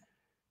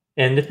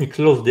 and let me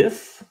close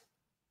this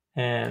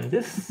and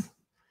this.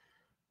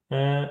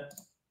 I'm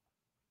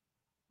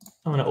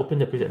going to open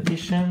the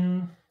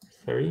presentation.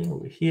 Sorry,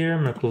 over here.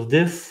 I'm going to close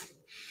this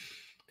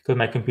because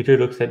my computer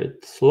looks a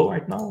bit slow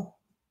right now.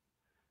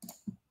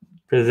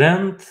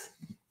 Present.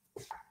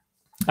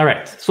 All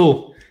right,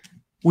 so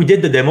we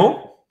did the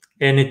demo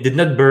and it did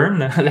not burn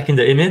like in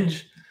the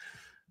image.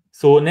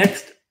 So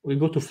next we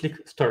go to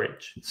Fleek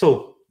storage.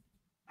 So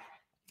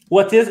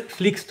what is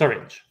Fleek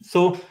storage?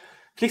 So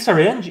Fleek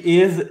storage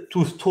is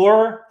to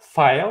store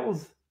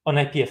files on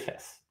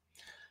IPFS.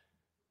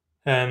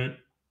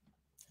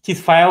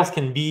 These files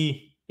can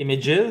be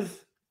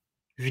images,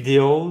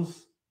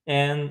 videos,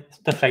 and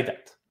stuff like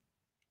that.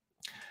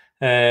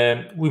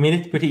 We made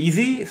it pretty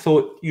easy.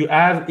 So you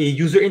have a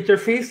user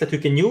interface that you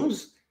can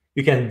use.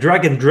 You can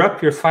drag and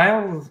drop your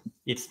files.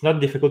 It's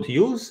not difficult to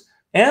use.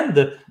 And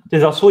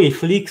there's also a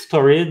Fleek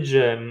storage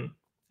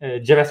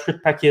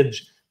JavaScript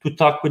package to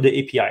talk with the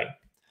API.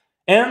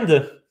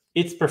 And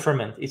it's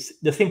performant. It's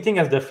the same thing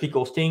as the Fleek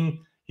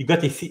hosting. You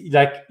got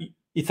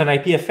it's an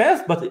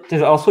IPFS, but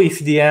there's also a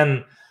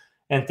CDN,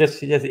 and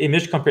there's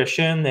image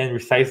compression and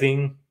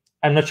resizing.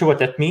 I'm not sure what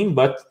that means,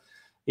 but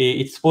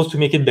it's supposed to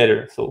make it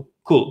better. So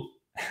cool.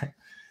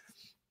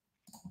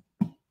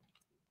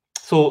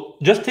 So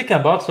just think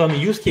about some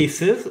use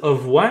cases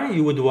of why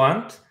you would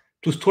want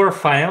to store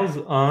files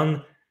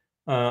on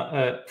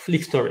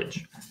Fleek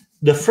storage.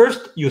 The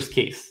first use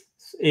case,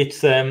 it's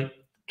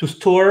to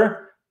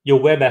store your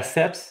web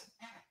assets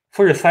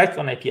for your site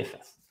on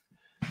IPFS.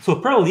 So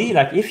probably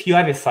like if you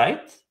have a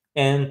site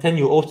and then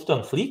you host it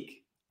on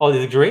Fleek, all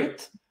is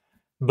great,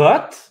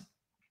 but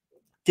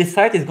this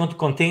site is going to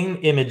contain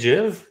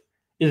images,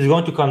 is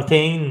going to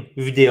contain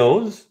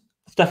videos,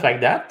 stuff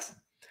like that,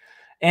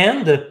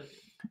 and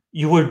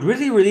you would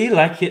really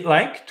like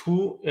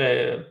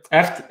to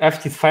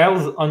have these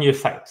files on your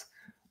site.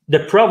 The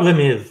problem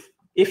is,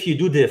 if you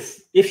do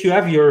this, if you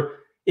have your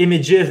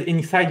images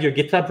inside your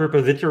GitHub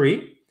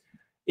repository,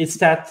 it's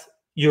that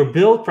your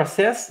build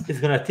process is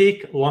going to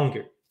take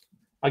longer.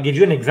 I'll give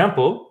you an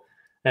example.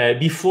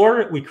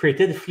 Before we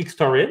created Fleek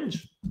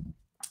storage,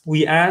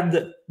 we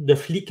had the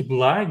Fleek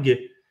blog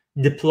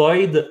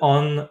deployed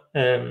on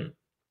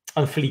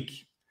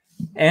Fleek.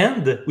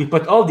 And we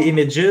put all the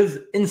images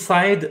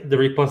inside the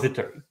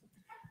repository.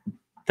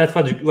 That's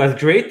what was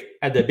great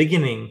at the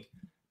beginning.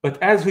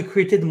 But as we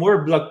created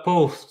more blog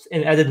posts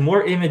and added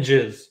more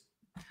images,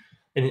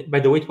 and by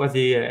the way, it was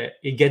a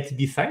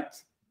Gatsby site,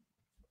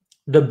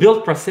 the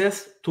build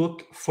process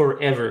took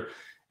forever.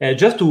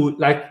 Just to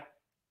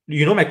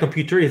my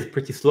computer is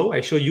pretty slow.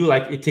 I show you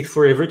it takes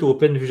forever to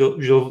open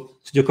Visual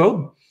Studio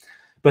Code.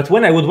 But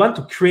when I would want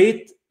to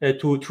create,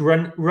 to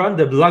run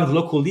the blog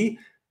locally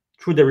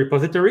through the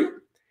repository,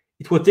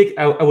 it would take,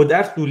 I would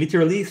have to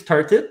literally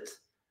start it,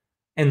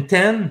 and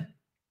then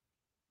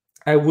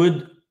I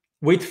would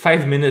wait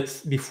 5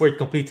 minutes before it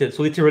completed.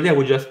 So literally, I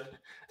would just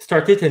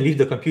start it and leave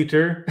the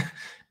computer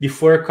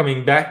before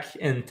coming back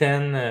and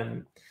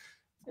then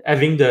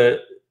having the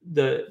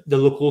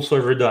local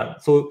server done.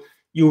 So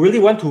you really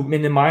want to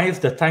minimize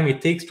the time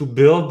it takes to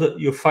build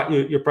your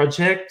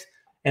project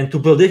and to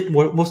build it,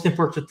 most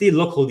importantly,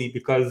 locally,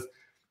 because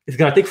it's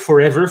going to take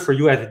forever for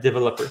you as a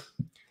developer.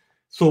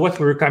 So what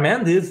we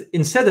recommend is,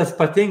 instead of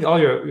putting all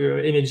your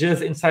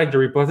images inside the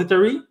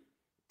repository,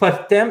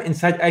 put them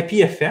inside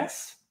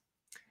IPFS,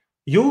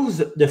 use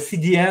the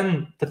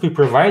CDN that we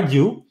provide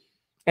you,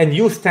 and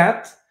use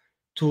that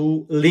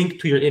to link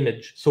to your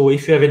image. So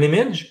if you have an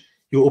image,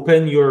 you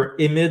open your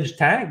image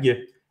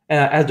tag,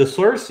 as the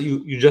source,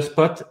 you just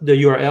put the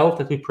URL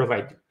that we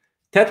provide you.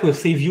 That will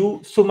save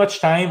you so much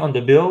time on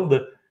the build,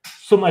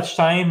 so much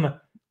time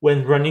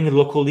when running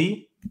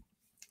locally.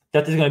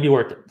 That is going to be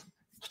worth it.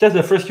 So that's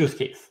the first use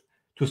case,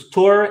 to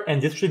store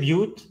and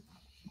distribute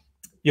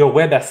your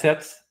web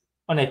assets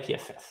on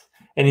IPFS.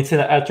 And it's an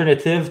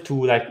alternative to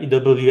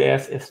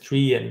AWS,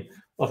 S3, and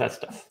all that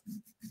stuff.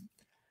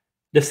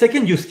 The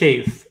second use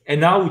case, and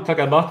now we talk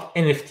about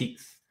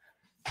NFTs.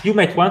 you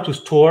might want to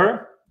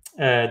store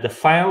the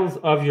files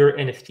of your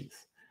NFTs.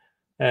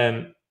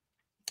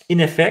 In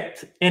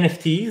effect,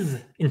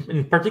 NFTs,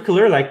 in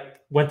particular, like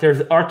when there's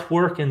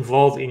artwork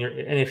involved in your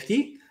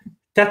NFT,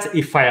 that's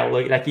a file,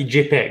 like a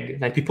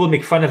JPEG. Like people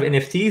make fun of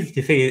NFTs,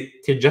 they say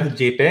they're just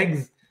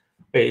JPEGs.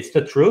 It's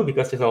not true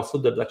because there's also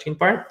the blockchain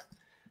part.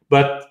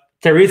 But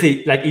there is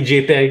a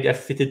JPEG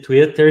associated to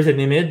it. There is an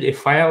image, a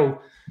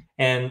file,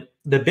 and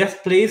the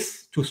best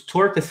place to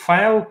store this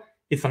file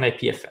is on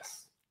IPFS.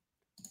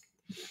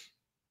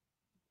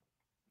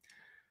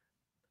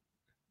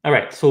 All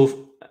right,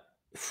 so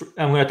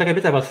I'm going to talk a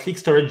bit about Fleek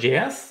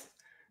Storage.js.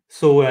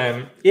 So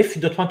if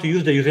you don't want to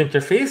use the user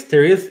interface,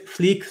 there is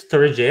Fleek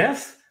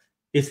Storage.js.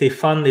 It's a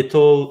fun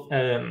little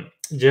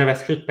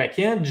JavaScript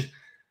package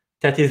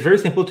that is very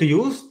simple to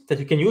use, that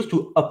you can use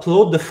to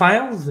upload the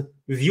files,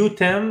 view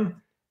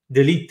them,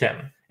 delete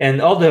them.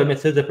 And all the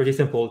methods are pretty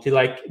simple. They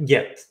like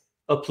get,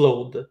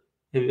 upload,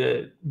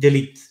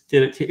 delete.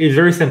 It's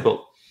very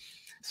simple.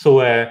 So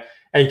I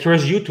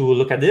encourage you to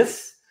look at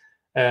this.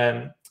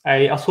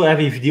 I also have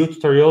a video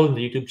tutorial in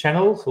the YouTube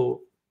channel,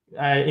 so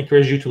I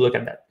encourage you to look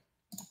at that.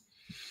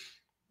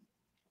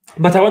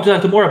 But I want to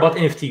talk more about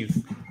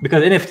NFTs,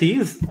 because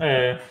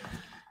NFTs,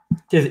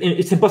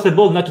 it's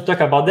impossible not to talk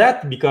about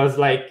that, because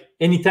like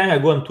anytime I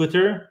go on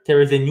Twitter,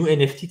 there is a new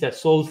NFT that's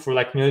sold for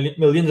like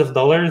millions of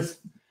dollars.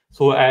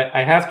 So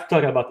I have to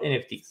talk about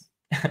NFTs.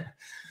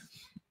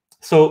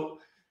 So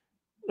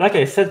like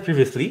I said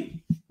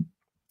previously,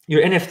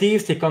 your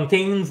NFTs, they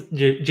contain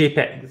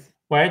JPEGs,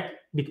 right?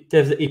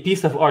 There's a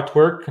piece of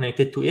artwork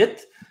connected to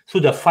it. So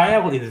the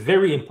file is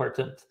very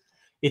important.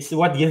 It's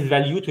what gives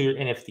value to your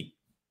NFT.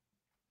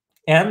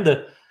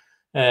 And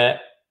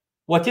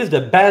what is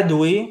the bad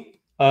way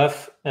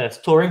of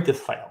storing this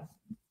file?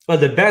 Well,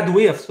 the bad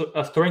way of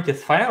storing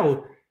this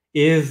file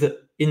is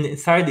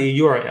inside a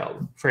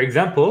URL. For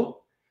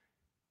example,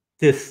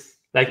 this,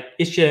 like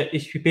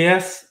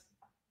https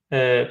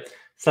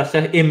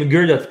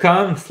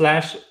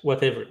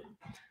 /imgur.com/whatever.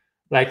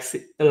 Like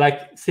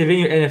saving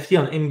your NFT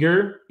on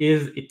Imgur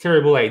is a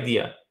terrible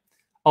idea.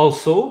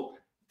 Also,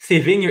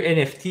 saving your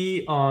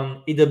NFT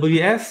on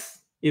AWS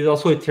is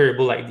also a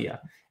terrible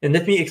idea. And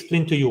let me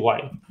explain to you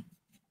why.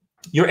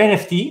 Your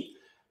NFT,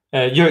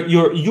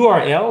 your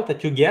URL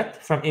that you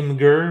get from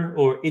Imgur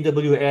or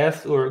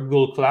AWS or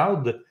Google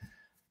Cloud,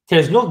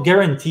 there's no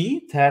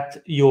guarantee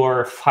that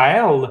your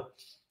file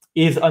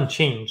is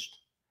unchanged.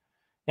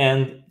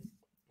 And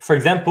for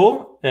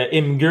example,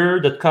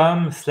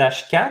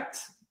 imgur.com/cat,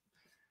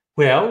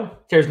 well,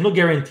 there's no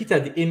guarantee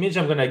that the image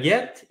I'm going to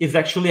get is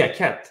actually a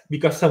cat,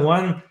 because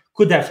someone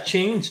could have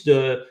changed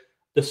the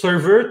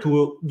server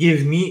to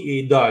give me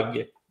a dog,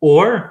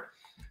 or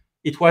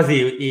it was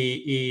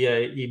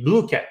a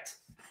blue cat.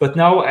 But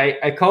now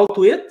I call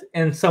to it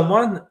and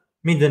someone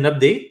made an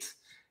update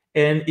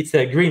and it's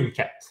a green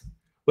cat.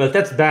 Well,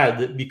 that's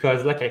bad,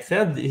 because like I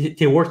said,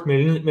 they're worth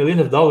millions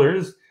of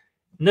dollars.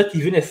 Not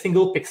even a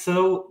single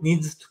pixel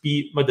needs to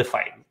be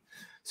modified.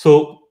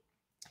 So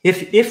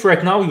if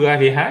right now you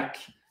have a hack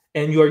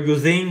and you are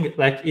using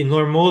like a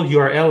normal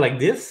URL like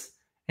this,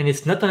 and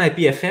it's not on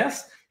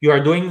IPFS, you are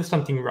doing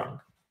something wrong.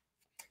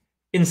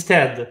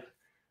 Instead,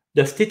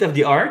 the state of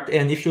the art,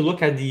 and if you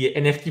look at the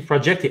NFT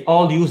project, they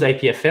all use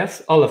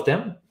IPFS, all of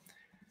them,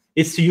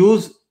 is to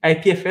use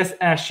IPFS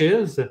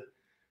hashes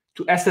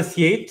to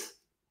associate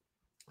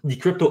the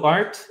crypto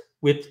art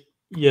with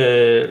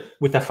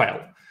a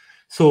file.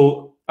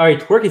 So how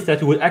it works is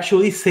that you will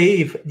actually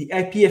save the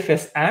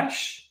IPFS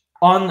hash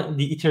on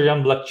the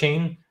Ethereum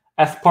blockchain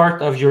as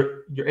part of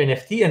your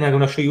NFT, and I'm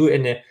going to show you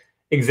an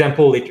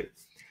example later.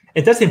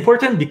 And that's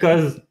important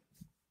because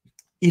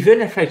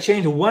even if I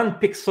change 1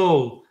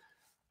 pixel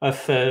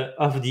of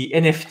the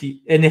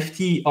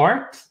NFT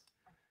art,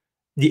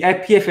 the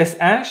IPFS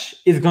hash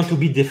is going to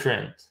be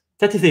different.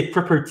 That is a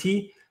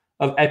property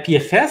of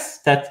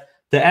IPFS, that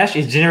the hash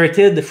is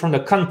generated from the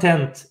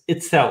content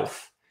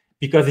itself,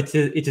 because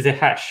it is a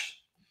hash.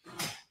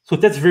 So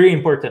that's very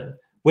important.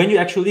 When you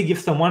actually give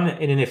someone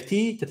an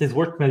NFT that is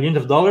worth millions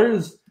of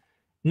dollars,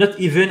 not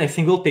even a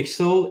single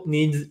pixel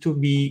needs to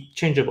be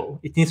changeable.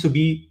 It needs to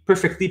be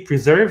perfectly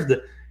preserved,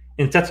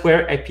 and that's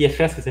where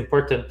IPFS is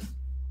important.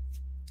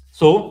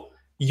 So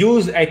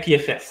use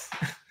IPFS.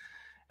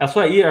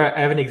 Also here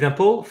I have an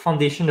example,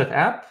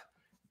 foundation.app.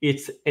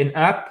 It's an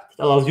app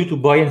that allows you to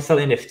buy and sell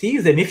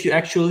NFTs, and if you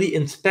actually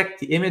inspect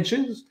the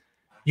images,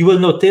 you will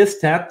notice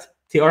that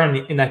they are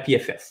in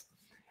IPFS.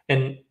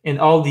 And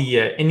all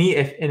the any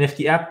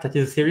NFT app that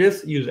is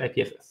serious use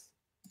IPFS.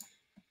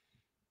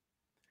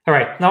 All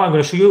right, now I'm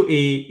going to show you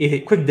a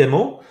quick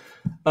demo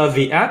of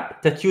the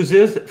app that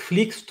uses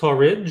Fleek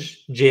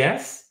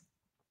Storage.js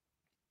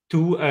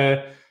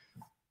to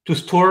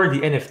store the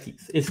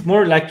NFTs. It's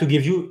more like to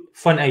give you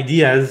fun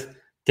ideas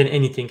than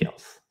anything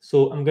else.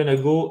 So I'm going to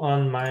go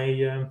on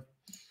my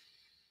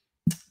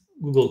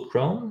Google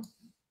Chrome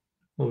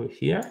over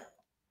here.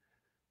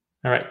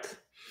 All right,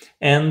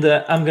 and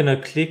I'm going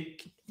to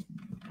click.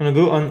 I'm going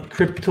to go on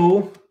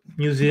crypto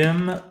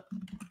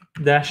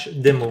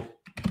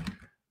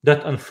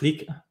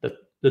museum-demo.onfleek.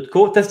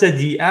 fleek.co. That's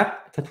the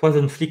app that was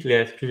in Fleek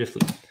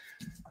previously.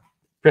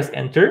 Press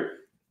enter.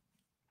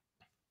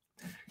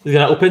 It's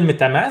going to open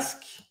MetaMask.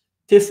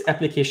 This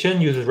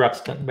application uses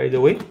Ropsten, by the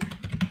way,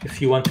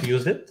 if you want to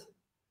use it.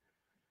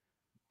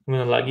 I'm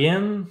going to log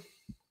in.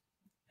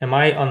 Am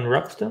I on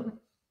Ropsten?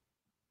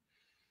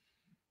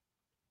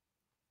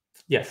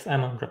 Yes,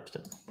 I'm on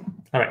Ropsten.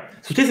 All right.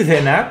 So this is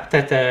an app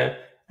that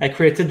I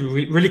created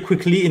really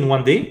quickly in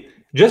one day,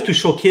 just to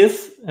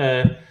showcase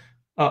how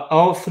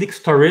Fleek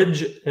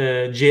Storage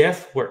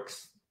JS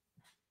works.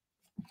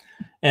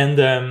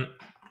 And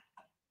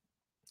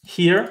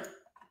here,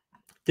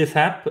 this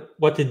app,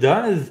 what it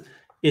does,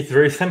 it's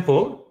very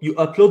simple. You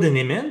upload an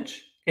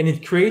image, and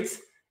it creates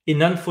a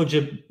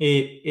non-fungible.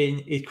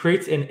 It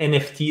creates an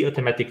NFT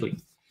automatically.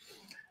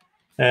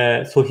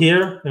 So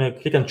here, I'm going to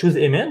click on choose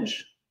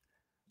image.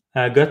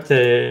 I got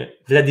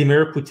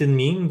Vladimir Putin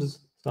memes,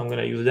 so I'm going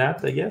to use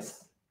that, I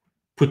guess.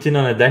 Putin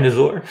on a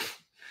dinosaur.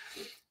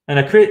 And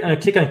I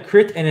click on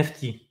create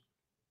NFT.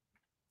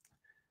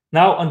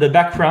 Now, on the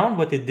background,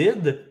 what it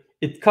did,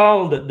 it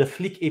called the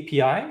Fleek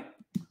API.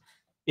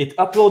 It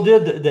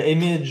uploaded the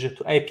image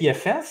to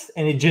IPFS,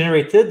 and it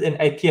generated an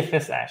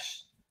IPFS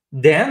hash.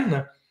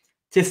 Then,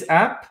 this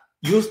app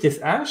used this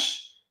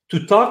hash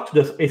to talk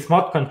to a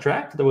smart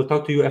contract that will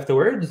talk to you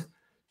afterwards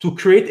to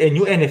create a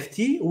new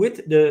NFT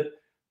with the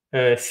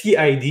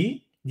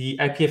CID, the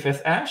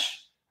IPFS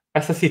hash,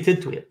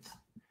 associated to it.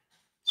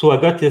 So I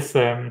got this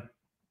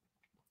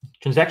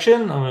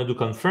transaction. I'm going to do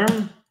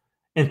confirm,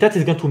 and that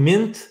is going to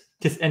mint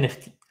this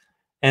NFT.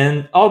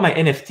 And all my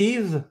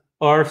NFTs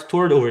are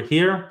stored over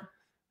here.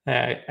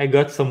 I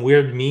got some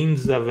weird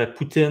memes of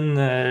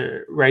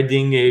Putin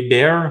riding a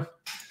bear.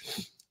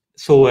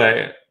 So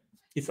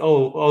it's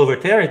all over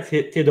there. It's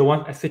the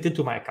one associated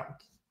to my account.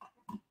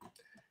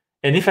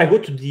 And if I go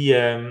to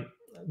the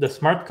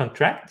smart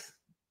contract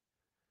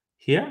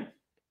here,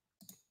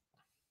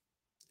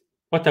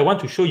 what I want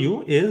to show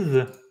you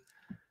is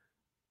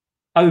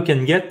how you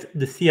can get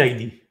the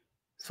CID.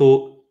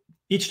 So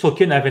each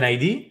token have an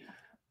ID.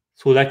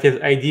 So that is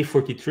ID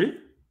 43.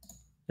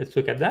 Let's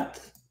look at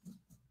that.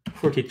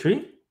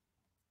 43.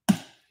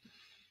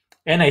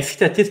 And I see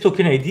that this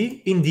token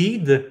ID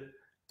indeed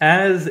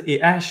has a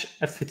hash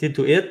associated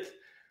to it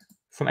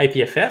from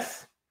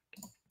IPFS.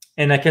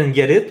 And I can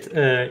get it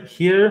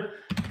here,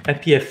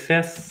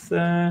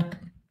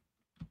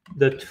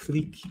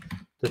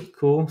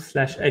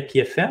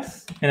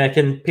 ipfs.fleek.co/IPFS. And I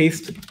can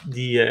paste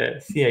the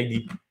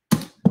CID.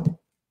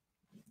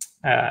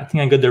 I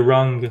think I got the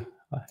wrong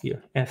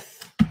here, S.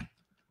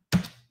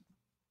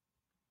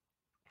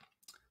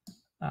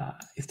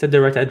 Is that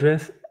the right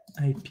address?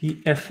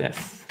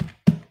 IPFS.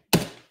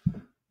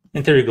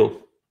 And there you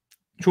go.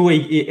 Through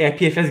a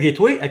IPFS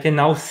gateway, I can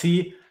now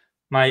see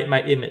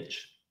my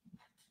image.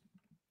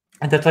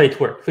 And that's how it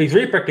works. So it's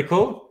very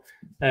practical.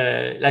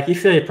 Like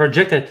if you're a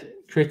project that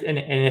creates an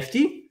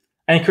NFT,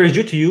 I encourage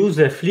you to use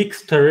Fleek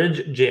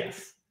Storage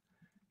JS.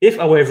 If,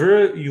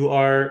 however, you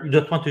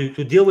don't want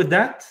to deal with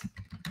that,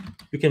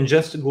 you can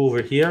just go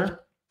over here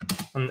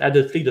on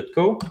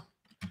add.fleek.co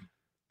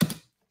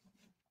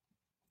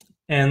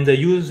and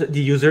use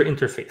the user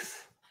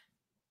interface.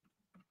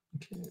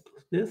 Okay,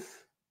 this.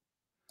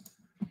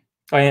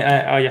 Oh,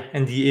 yeah,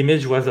 and the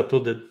image was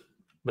uploaded,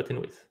 but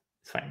anyways,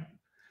 it's fine.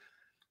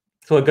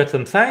 So I got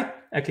some site.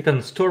 I click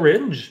on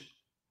storage,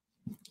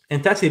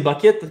 and that's a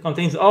bucket that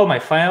contains all my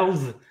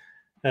files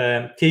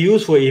to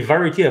use for a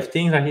variety of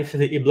things. Like if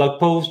it's a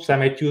blog post, I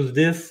might use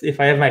this. If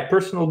I have my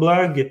personal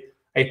blog,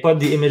 I put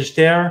the image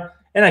there,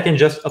 and I can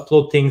just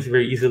upload things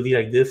very easily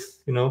like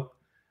this.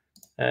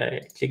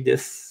 Click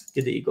this,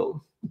 get the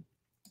eagle,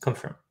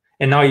 confirm,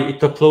 and now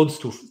it uploads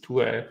to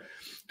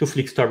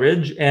Fleek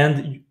Storage,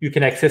 and you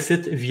can access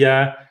it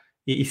via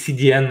a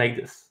CDN like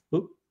this.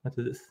 Oop, what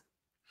is this?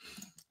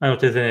 I know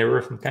there's an error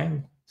of some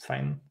kind. It's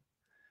fine.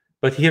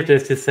 But here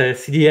there's this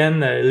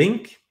CDN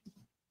link,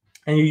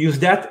 and you use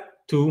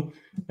that to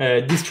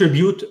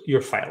distribute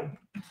your file.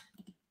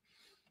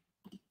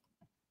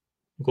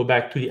 Go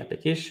back to the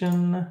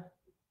application.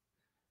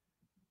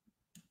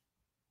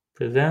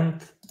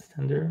 Present,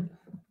 standard.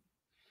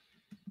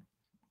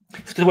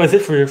 So that was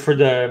it for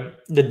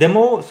the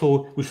demo.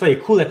 So we saw a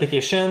cool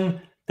application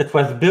that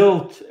was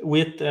built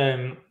with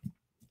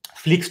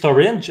Fleek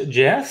Storage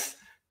JS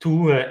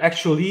to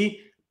actually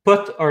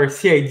put our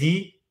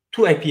CID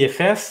to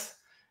IPFS.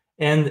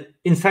 And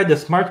inside the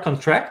smart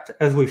contract,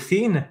 as we've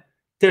seen,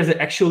 there's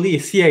actually a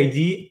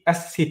CID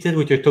associated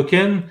with your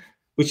token,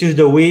 which is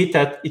the way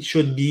that it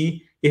should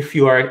be if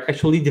you are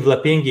actually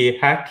developing a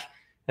hack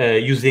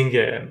using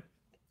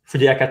for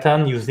the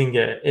hackathon using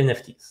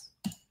NFTs.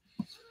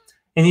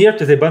 And here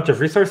there's a bunch of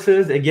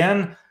resources.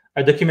 Again,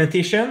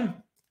 documentation.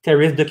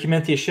 There is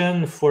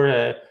documentation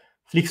for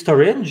Fleek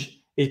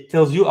Storage. It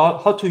tells you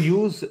how to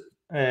use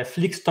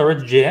Fleek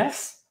Storage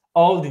JS,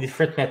 all the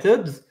different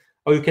methods,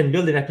 or you can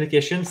build an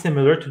application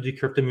similar to the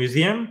Crypto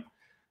Museum.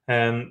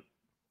 The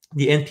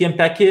NPM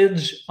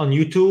package on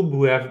YouTube,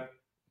 we have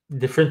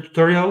different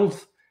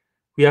tutorials.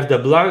 We have the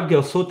blog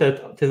also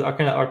that there's a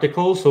kind of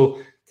article.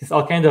 So There's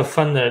all kinds of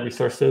fun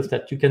resources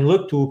that you can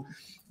look to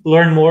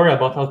learn more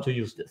about how to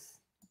use this.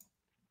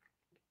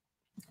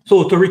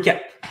 So to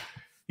recap,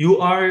 you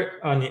are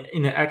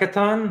in an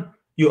hackathon,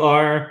 you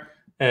are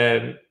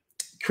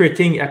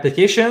creating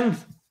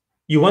applications,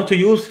 you want to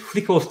use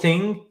Fleek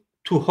hosting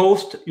to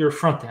host your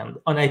front end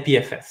on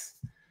IPFS.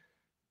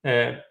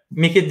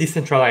 Make it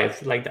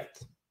decentralized like that.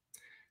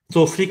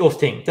 So Fleek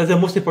hosting, that's the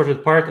most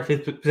important part of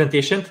this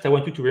presentation that I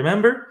want you to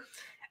remember.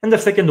 And the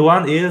second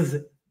one is,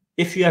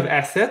 if you have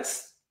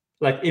assets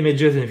like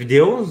images and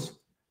videos,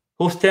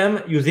 host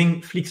them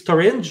using Fleek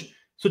storage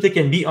so they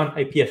can be on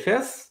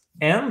IPFS.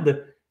 And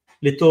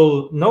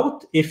little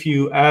note, if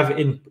you have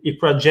a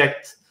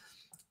project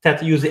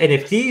that uses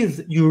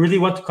NFTs, you really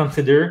want to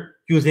consider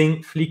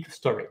using Fleek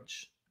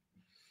storage.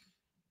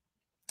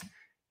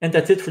 And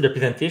that's it for the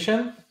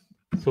presentation.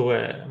 So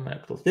I'm going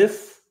to close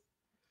this.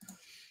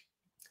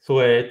 So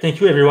thank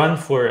you, everyone,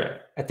 for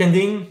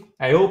attending.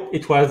 I hope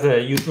it was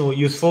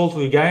useful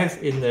to you guys.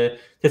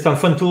 There's some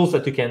fun tools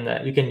that you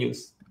can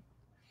use.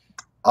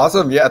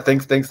 Awesome. Yeah,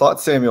 thanks a lot,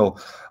 Samuel.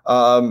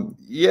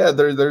 Yeah,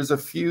 there's a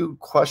few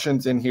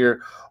questions in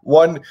here.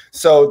 One,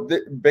 so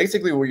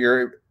basically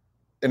you're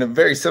in a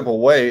very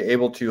simple way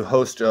able to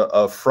host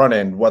a front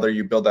end, whether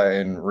you build that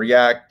in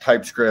React,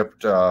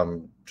 TypeScript,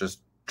 just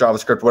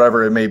JavaScript,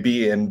 whatever it may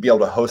be, and be able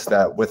to host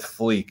that with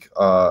Fleek,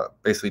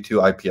 basically to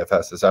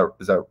IPFS. Is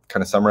that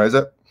kind of summarize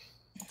it?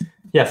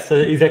 Yes,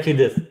 exactly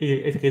this.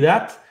 Exactly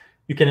that.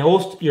 You can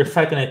host your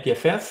site on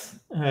IPFS.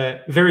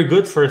 Very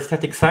good for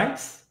static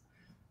sites.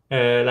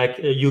 Like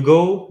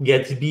Hugo,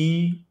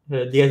 Gatsby,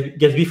 the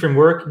Gatsby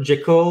framework,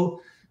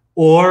 Jekyll,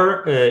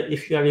 or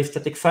if you have a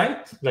static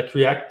site like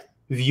React,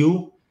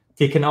 Vue,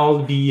 they can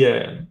all be.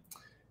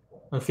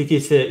 I think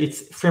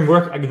it's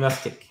framework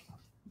agnostic.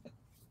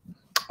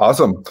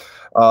 Awesome.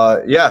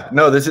 Yeah,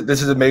 no, this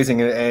is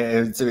amazing,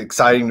 and it's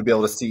exciting to be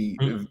able to see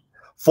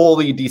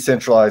fully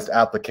decentralized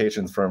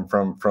applications from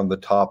the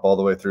top all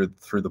the way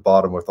through the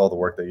bottom with all the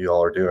work that you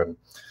all are doing.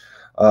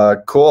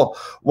 Cool.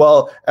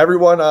 Well,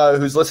 everyone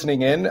who's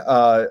listening in,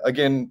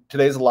 again,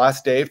 today's the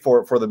last day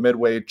for the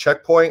midway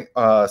checkpoint.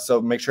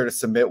 So make sure to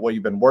submit what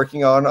you've been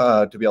working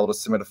on to be able to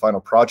submit a final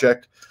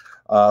project.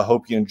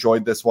 Hope you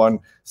enjoyed this one.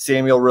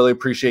 Samuel, really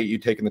appreciate you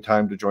taking the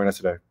time to join us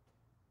today.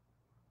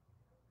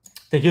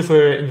 Thank you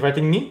for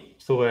inviting me.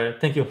 So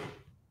thank you.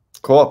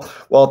 Cool.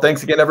 Well,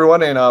 thanks again,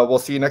 everyone, and we'll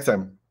see you next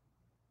time.